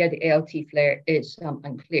you don't get the ALT flare is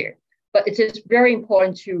unclear. But it is very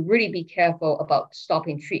important to really be careful about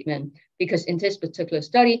stopping treatment, because in this particular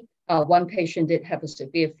study, 1 patient did have a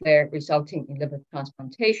severe flare resulting in liver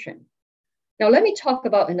transplantation. Now, let me talk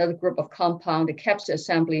about another group of compound, the capsid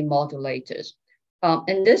assembly modulators.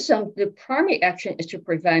 And this, the primary action is to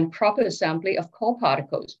prevent proper assembly of core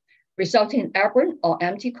particles, resulting in aberrant or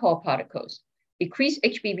empty core particles, decrease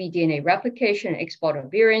HBV DNA replication and export of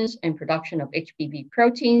virions and production of HBV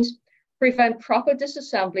proteins, prevent proper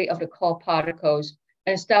disassembly of the core particles,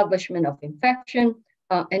 and establishment of infection,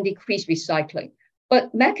 and decrease recycling.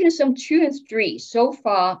 But mechanism 2 and 3, so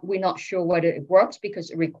far, we're not sure whether it works because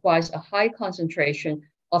it requires a high concentration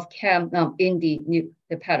of CAM in the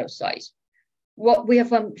hepatocytes. What we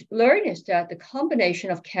have learned is that the combination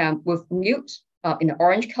of CAM with nukes in the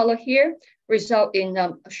orange color here result in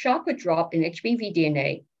a sharper drop in HBV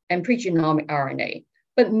DNA and pregenomic RNA,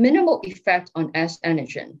 but minimal effect on S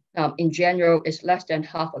antigen. In general, it's less than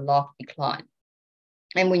half a log decline.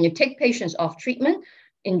 And when you take patients off treatment,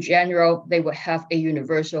 in general, they will have a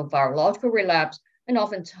universal virological relapse and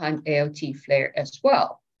oftentimes ALT flare as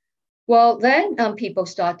well. Well, then people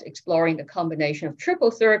start exploring the combination of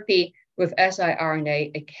triple therapy with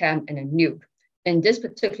siRNA, a CAM, and a nuke. In this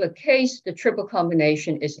particular case, the triple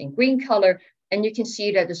combination is in green color, and you can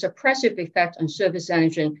see that the suppressive effect on surface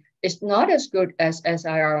antigen is not as good as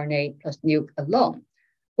siRNA plus nuke alone.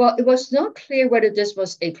 Well, it was not clear whether this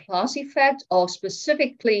was a class effect or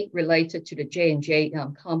specifically related to the J&J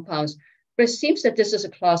compounds, but it seems that this is a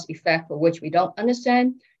class effect for which we don't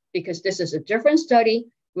understand, because this is a different study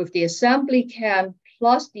with the assembly CAM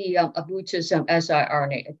plus the Abutis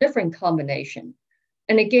siRNA, a different combination.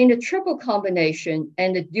 And again, the triple combination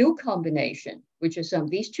and the dual combination, which is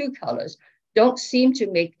these 2 colors, don't seem to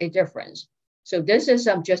make a difference. So this is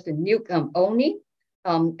just the nuke only.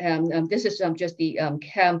 And this is just the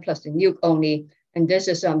CAM plus the nuke only. And this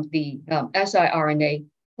is the siRNA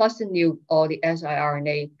plus the nuke, or the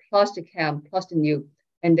siRNA plus the CAM plus the nuke,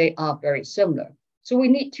 and they are very similar. So we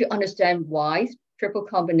need to understand why triple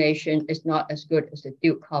combination is not as good as the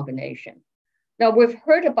dual combination. Now, we've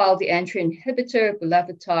heard about the entry inhibitor,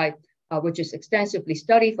 bulevirtide, which is extensively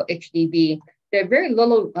studied for HDV. There are very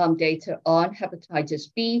little data on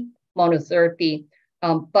hepatitis B monotherapy,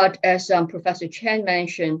 but as Professor Chen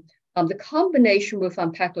mentioned, the combination with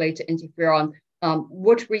pegylated interferon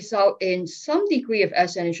would result in some degree of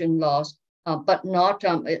S antigen loss, but not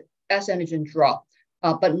S antigen drop,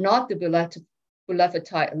 but not the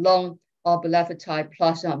bulevirtide alone or bulevirtide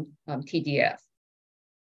plus TDF.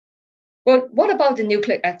 Well, what about the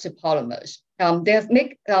nucleic acid polymers? They have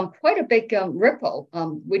made quite a big ripple.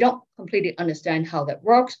 We don't completely understand how that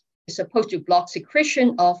works. It's supposed to block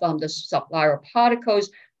secretion of the subviral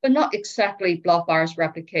particles, but not exactly block virus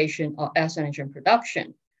replication or S antigen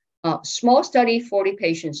production. Small study, 40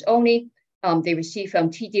 patients only. They receive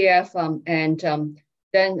TDF and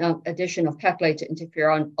then addition of pegylated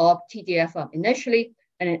interferon or TDF initially,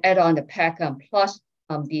 and then add on the PEG plus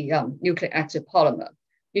the nucleic acid polymer.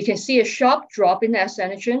 You can see a sharp drop in S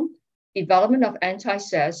antigen, development of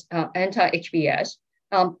anti-CES, anti-HBS,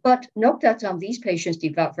 but note that these patients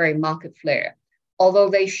develop very marked flare. Although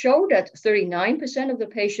they show that 39% of the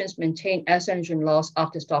patients maintain S antigen loss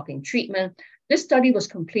after stopping treatment, this study was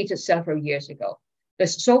completed several years ago.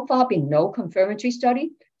 There's so far been no confirmatory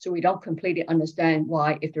study, so we don't completely understand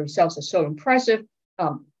why, if the results are so impressive,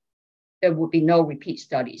 there would be no repeat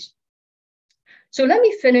studies. So let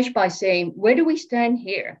me finish by saying, where do we stand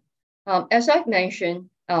here? As I've mentioned,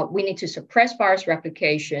 we need to suppress virus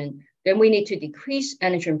replication, then we need to decrease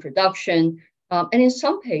antigen production, and in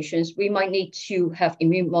some patients, we might need to have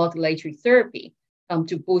immune modulatory therapy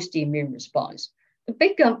to boost the immune response. The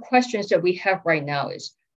big questions that we have right now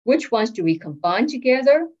is, which ones do we combine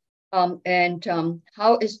together, and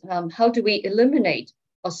how do we eliminate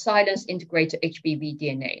or silence integrated HBV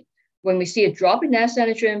DNA? When we see a drop in S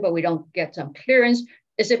antigen, but we don't get some clearance,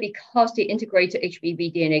 is it because the integrated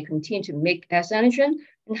HBV DNA continue to make S antigen?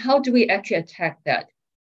 And how do we actually attack that?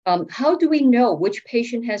 How do we know which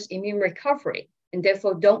patient has immune recovery and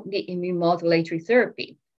therefore don't need immune modulatory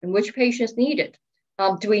therapy, and which patients need it?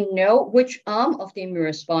 Do we know which arm of the immune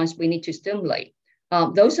response we need to stimulate?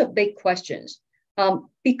 Those are big questions.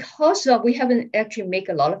 Because we haven't actually made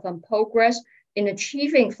a lot of progress in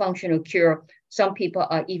achieving functional cure, some people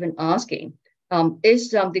are even asking, is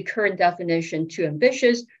the current definition too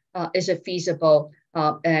ambitious? Is it feasible?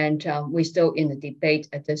 And we're still in the debate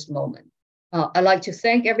at this moment. I'd like to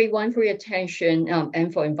thank everyone for your attention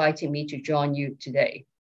and for inviting me to join you today.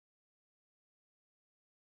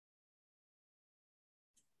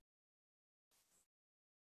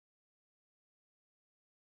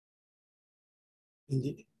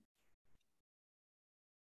 Indeed.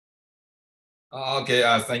 Okay,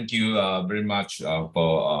 thank you very much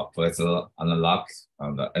for Professor Analog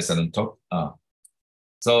on the excellent talk.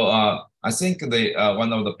 So I think the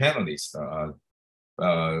one of the panelists,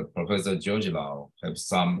 Professor George Lau, have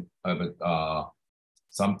some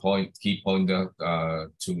key point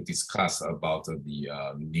to discuss about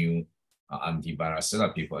the new antiviral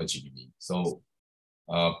therapy for HBV. So,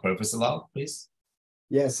 Professor Lau, please.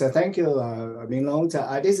 Yes, thank you, Ming Long.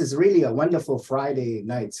 This is really a wonderful Friday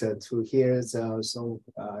night to hear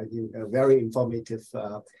a very informative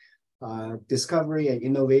discovery and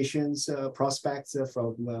innovations prospects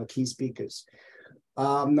from key speakers.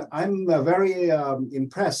 I'm very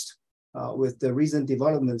impressed with the recent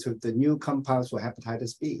developments with the new compounds for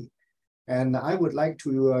hepatitis B. And I would like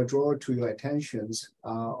to draw to your attentions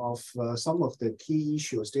of some of the key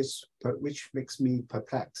issues which makes me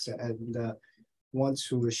perplexed and want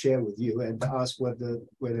to share with you and ask what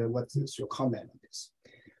is your comment on this.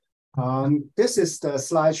 This is the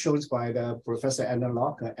slide shown by the Professor Anna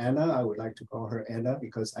Locke. Anna, I would like to call her Anna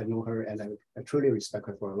because I know her and I truly respect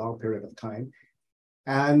her for a long period of time.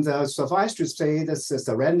 And suffice to say, this is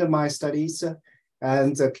the randomized studies,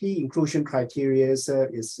 and the key inclusion criteria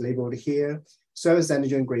is labeled here: surface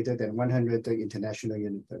antigen greater than 100 international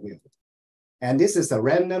units per mil. And this is the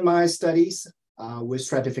randomized studies with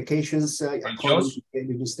stratifications according to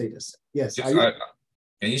antigen status. Yes. Can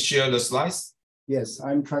you share the slides? Yes,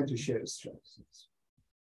 I'm trying to share the slides.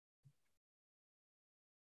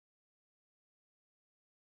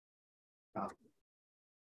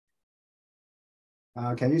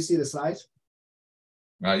 Can you see the slides?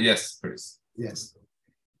 Yes, please. Yes.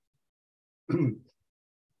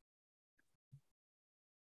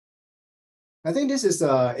 I think this is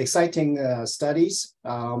exciting studies.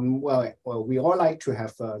 Well, we all like to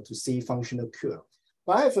have to see functional cure.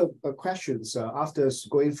 But I have a questions after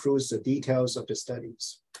going through the details of the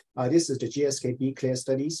studies. This is the GSKB CLEAR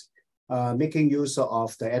studies, making use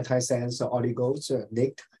of the antisense oligos,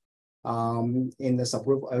 NICT, in the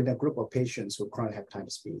subgroup, in a group of patients with chronic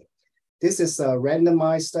hepatitis B. This is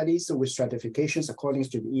randomized studies with stratifications according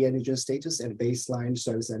to the e antigen status and baseline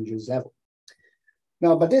surface antigen level.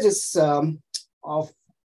 Now, but this is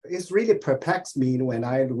it's really perplexed me when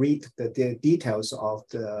I read the details of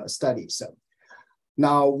the studies.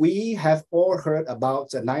 Now, we have all heard about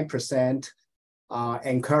the 9%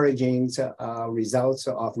 encouraging results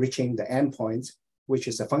of reaching the endpoint, which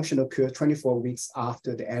is a functional cure 24 weeks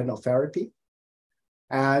after the end of therapy.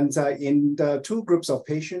 And in the two groups of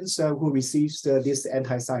patients who received this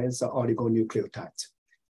anti-science oligonucleotide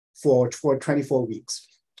for 24 weeks.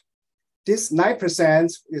 This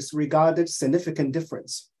 9% is regarded significant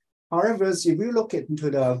difference. However, if you look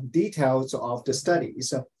into the details of the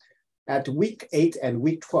studies, at week 8 and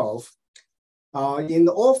week 12, in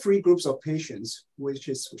all three groups of patients, which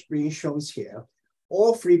is being shown here,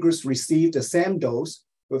 all three groups received the same dose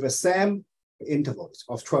with the same intervals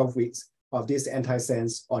of 12 weeks of this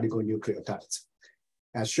antisense oligonucleotides.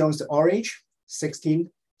 As shown the orange, 16%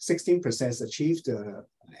 achieved the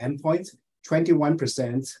endpoint,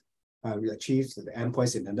 21% achieved the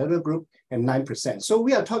endpoints in another group, and 9%. So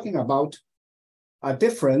we are talking about a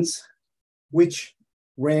difference which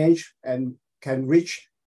range and can reach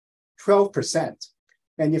 12%.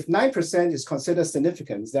 And if 9% is considered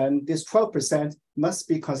significant, then this 12% must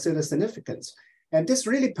be considered significant. And this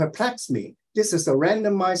really perplexed me. This is a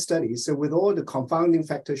randomized study, so with all the confounding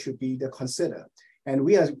factors should be considered. And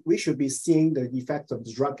we should be seeing the effect of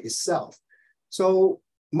the drug itself. So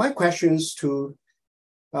my questions to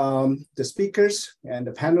the speakers and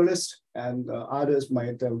the panelists and others,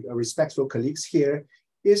 my respectful colleagues here,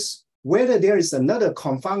 is whether there is another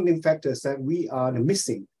confounding factors that we are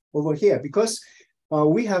missing over here, because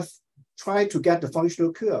we have tried to get the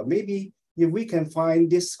functional cure. Maybe if we can find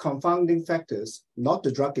these confounding factors, not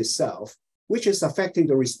the drug itself, which is affecting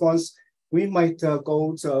the response, we might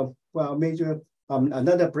go to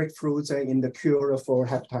another breakthrough in the cure for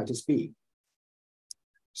hepatitis B.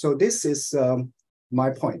 So this is my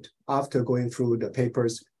point after going through the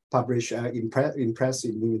papers published in press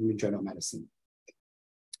in New England Journal of Medicine.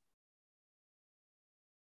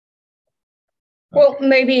 Well,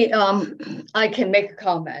 maybe I can make a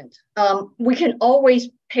comment. We can always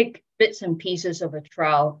pick bits and pieces of a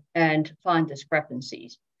trial and find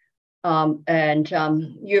discrepancies.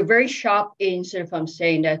 You're very sharp in sort of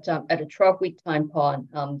saying that at a 12-week time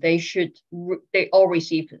point, they all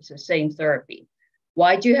receive the same therapy.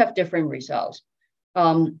 Why do you have different results?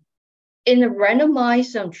 In a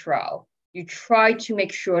randomized trial, you try to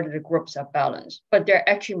make sure that the groups are balanced, but there are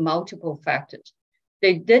actually multiple factors.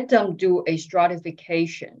 They did do a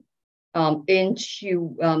stratification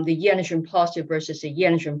into the e antigen positive versus the e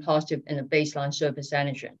antigen positive in the baseline surface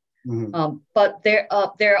antigen. Mm-hmm. But there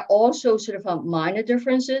are also sort of minor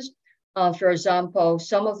differences. For example,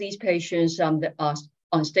 some of these patients that are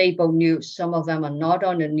on stable nuke, some of them are not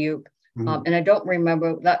on the nuke. Mm-hmm. And I don't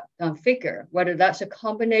remember that figure, whether that's a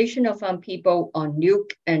combination of people on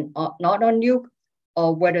nuke and not on nuke,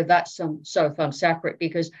 or whether that's some sort of separate,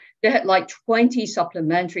 because they had like 20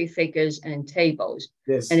 supplementary figures and tables.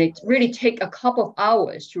 Yes. And it really take a couple of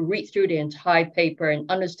hours to read through the entire paper and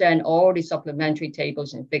understand all the supplementary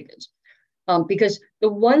tables and figures. Because the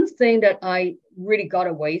one thing that I really got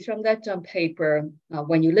away from that paper,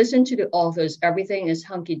 when you listen to the authors, everything is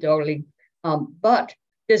hunky-dory, but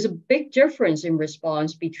there's a big difference in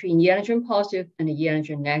response between e antigen positive and the e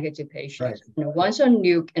antigen negative patients. Right. And the one's on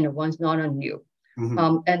nuke and the one's not on nuke.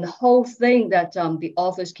 Mm-hmm. And the whole thing that the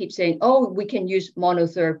authors keep saying, oh, we can use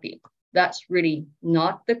monotherapy. That's really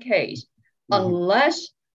not the case. Mm-hmm. Unless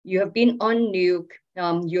you have been on nuke,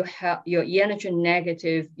 you have your e antigen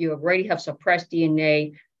negative, you already have suppressed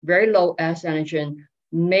DNA, very low S antigen,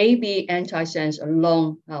 maybe antisense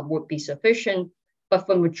alone would be sufficient. But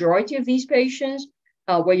for the majority of these patients,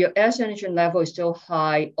 where your S antigen level is still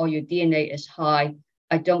high or your DNA is high,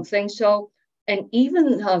 I don't think so. And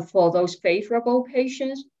even for those favorable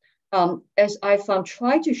patients, as I've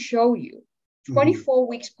tried to show you, 24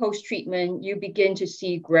 weeks post-treatment, you begin to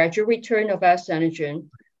see gradual return of S antigen.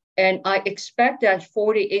 And I expect that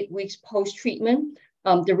 48 weeks post-treatment,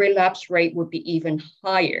 the relapse rate would be even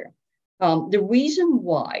higher. The reason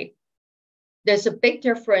why, there's a big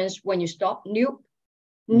difference when you stop nuke.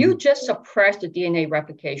 Nuke just suppress the DNA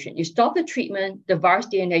replication. You stop the treatment, the virus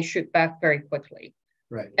DNA shoot back very quickly.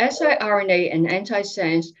 Right. siRNA and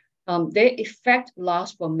antisense, their effect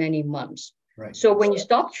lasts for many months. Right. So when you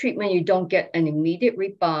stop treatment, you don't get an immediate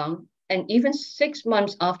rebound. And even 6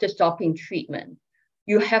 months after stopping treatment,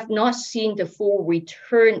 you have not seen the full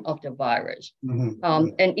return of the virus. Mm-hmm.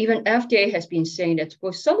 And even FDA has been saying that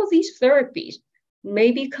for some of these therapies,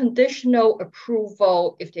 maybe conditional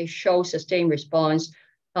approval if they show sustained response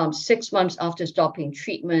 6 months after stopping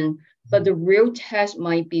treatment, but the real test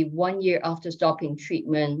might be 1 year after stopping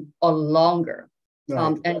treatment or longer.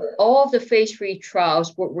 Right. And all of the phase 3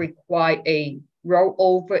 trials would require a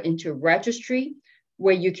rollover into registry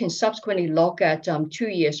where you can subsequently look at 2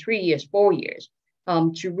 years, 3 years, 4 years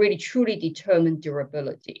to really truly determine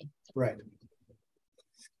durability. Right.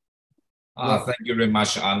 Thank you very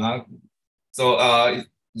much, Anna. So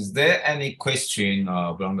is there any question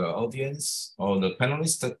from the audience or the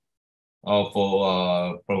panelists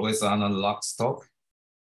for Professor Anna Locke's talk?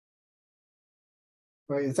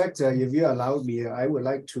 Well, in fact, if you allow me, I would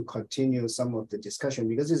like to continue some of the discussion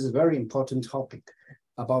because this is a very important topic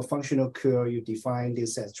about functional cure. You define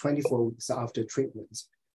this as 24 weeks after treatment.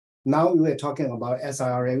 Now we are talking about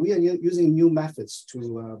siRNA. We are using new methods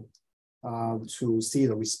to see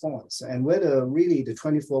the response and whether really the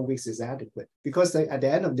 24 weeks is adequate. Because at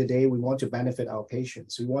the end of the day, we want to benefit our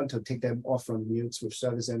patients. We want to take them off from nukes with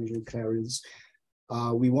surface antigen clearance.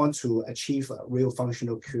 We want to achieve a real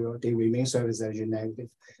functional cure. They remain surface antigen negative.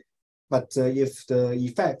 But if the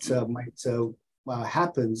effect might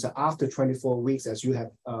happen after 24 weeks, as you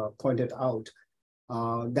have pointed out,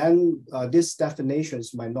 then these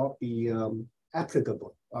definitions might not be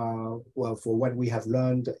applicable. Well, for what we have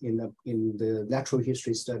learned in the natural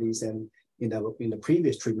history studies and in the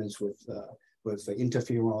previous treatments with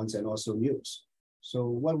interferons and also nukes. So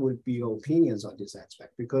what would be your opinions on this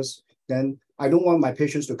aspect? Because then I don't want my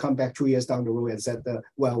patients to come back 2 years down the road and say,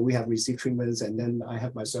 well, we have received treatments and then I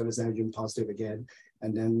have my surface antigen positive again,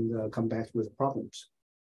 and then come back with problems.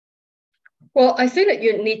 Well, I think that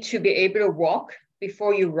you need to be able to walk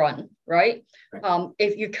before you run, right?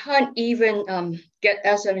 If you can't even get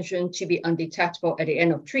S antigen to be undetectable at the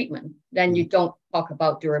end of treatment, then you don't talk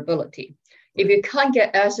about durability. If you can't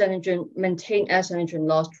get S antigen, maintain S antigen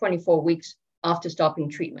loss 24 weeks after stopping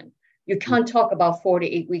treatment, you can't talk about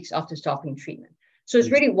 48 weeks after stopping treatment. So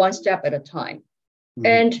it's really one step at a time.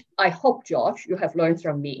 And I hope, Josh, you have learned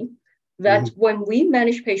from me that when we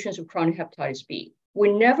manage patients with chronic hepatitis B,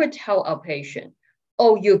 we never tell our patient,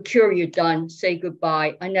 oh, you're cured, you're done, say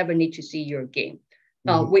goodbye, I never need to see you again.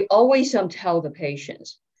 We always tell the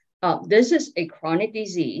patients, this is a chronic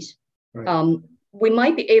disease. We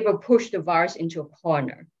might be able to push the virus into a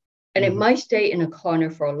corner, and it might stay in a corner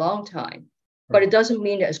for a long time, but it doesn't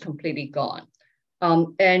mean that it's completely gone.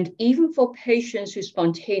 And even for patients who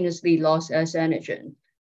spontaneously lost S antigen,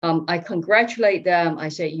 I congratulate them. I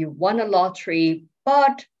say, you won a lottery,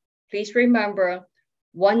 but please remember,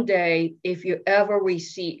 one day, if you ever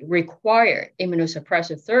require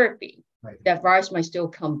immunosuppressive therapy, that virus might still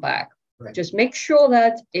come back. Just make sure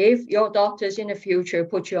that if your doctors in the future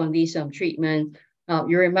put you on these treatment,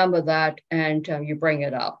 you remember that and you bring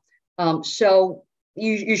it up. So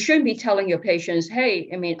you shouldn't be telling your patients, hey,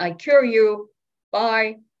 I mean, I cure you,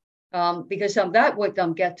 bye, because that would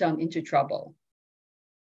get them into trouble.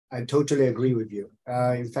 I totally agree with you.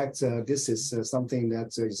 In fact, this is something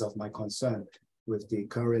that is of my concern with the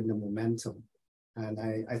current momentum. And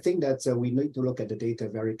I think that we need to look at the data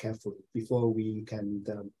very carefully before we can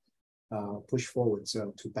push forward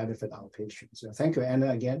to benefit our patients. Thank you, Anna,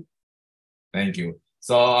 again. Thank you.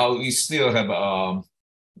 So we still have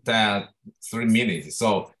 3 minutes.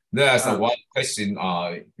 So there's one question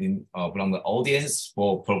from the audience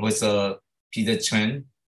for Professor Peter Chen.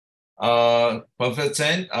 Professor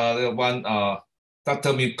Chen, the one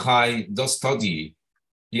Dr. Mikhail Dostojy,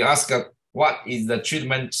 he asked, what is the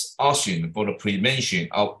treatment option for the prevention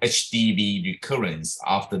of HDV recurrence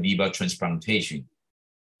after liver transplantation?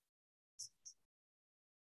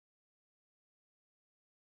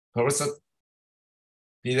 Professor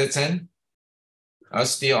Peter Chen, are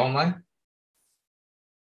still online?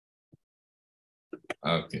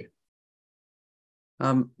 Okay.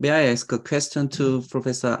 May I ask a question to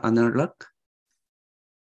Professor Anurag?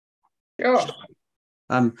 Sure.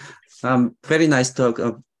 Very nice talk.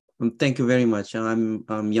 Thank you very much. I'm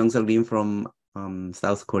Young-Suk Lim from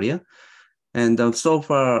South Korea. And so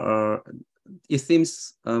far, it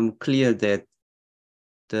seems clear that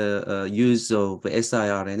the use of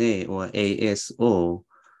siRNA or ASO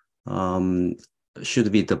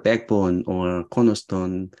should be the backbone or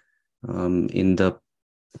cornerstone in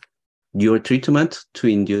your treatment to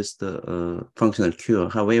induce the functional cure.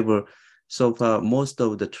 However, so far, most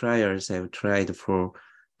of the trials have tried for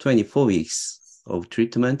 24 weeks of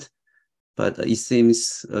treatment, but it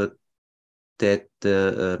seems that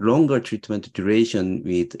the longer treatment duration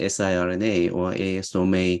with siRNA or ASO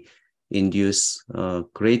may induce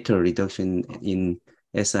greater reduction in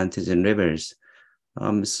S antigen levels.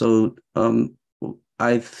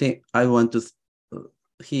 I think I want to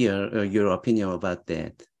hear your opinion about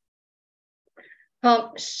that.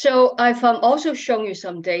 So I've also shown you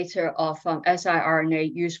some data of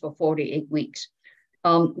siRNA used for 48 weeks.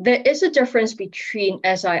 There is a difference between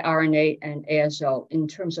siRNA and ASO in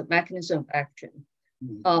terms of mechanism of action.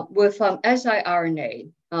 With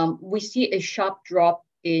siRNA, we see a sharp drop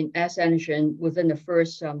in S antigen within the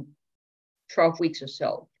first 12 weeks or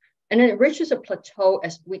so. And then it reaches a plateau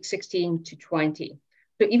at week 16 to 20.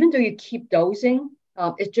 So even though you keep dosing,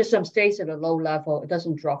 it just stays at a low level. It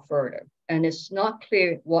doesn't drop further. And it's not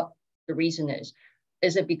clear what the reason is.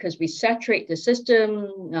 Is it because we saturate the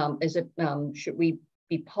system? Should we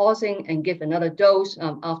be pausing and give another dose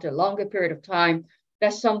after a longer period of time?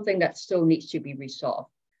 That's something that still needs to be resolved.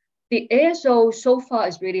 The ASO so far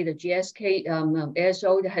is really the GSK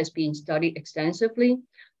ASO that has been studied extensively.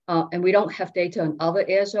 And we don't have data on other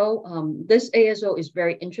ASO. This ASO is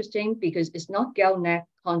very interesting because it's not GalNAc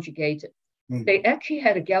conjugated. They actually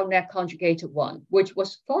had a GalNAc conjugated one, which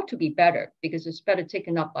was thought to be better because it's better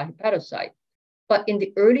taken up by hepatocyte. But in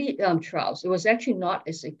the early trials, it was actually not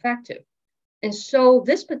as effective. And so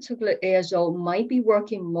this particular ASO might be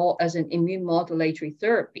working more as an immune modulatory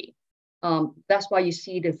therapy. That's why you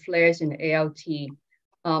see the flares in the ALT,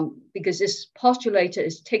 because it's postulated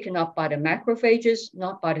it's taken up by the macrophages,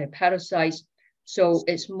 not by the hepatocytes. So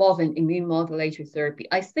it's more of an immune modulatory therapy.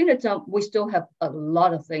 I think that we still have a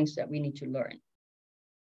lot of things that we need to learn.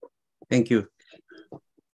 Thank you.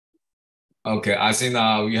 Okay, I think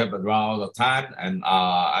we have run out of time, and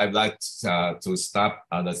I'd like to stop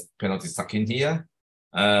the penalty sucking here,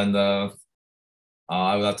 and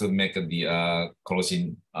I would like to make the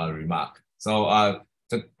closing remark. So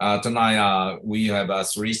tonight we have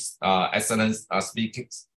three excellent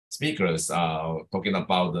speakers talking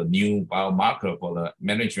about the new biomarker for the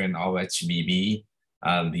management of HBV,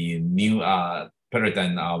 the new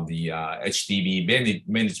paradigm of the HBV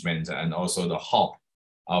management, and also the hope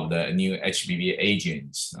of the new HBV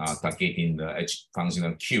agents targeting the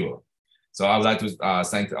functional cure. So I would like to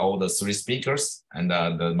thank all the three speakers and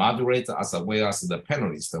the moderator as well as the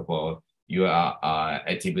panelists for your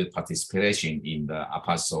active participation in the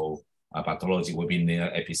APASL pathology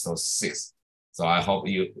webinar episode 6. So I hope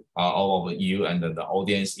you, all of you and the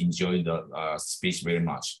audience enjoy the speech very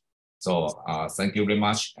much. So thank you very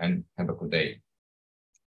much and have a good day.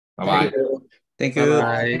 Bye-bye. Thank you.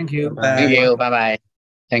 Bye-bye. Thank you. Bye-bye. Thank you. Bye-bye.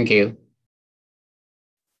 Thank you.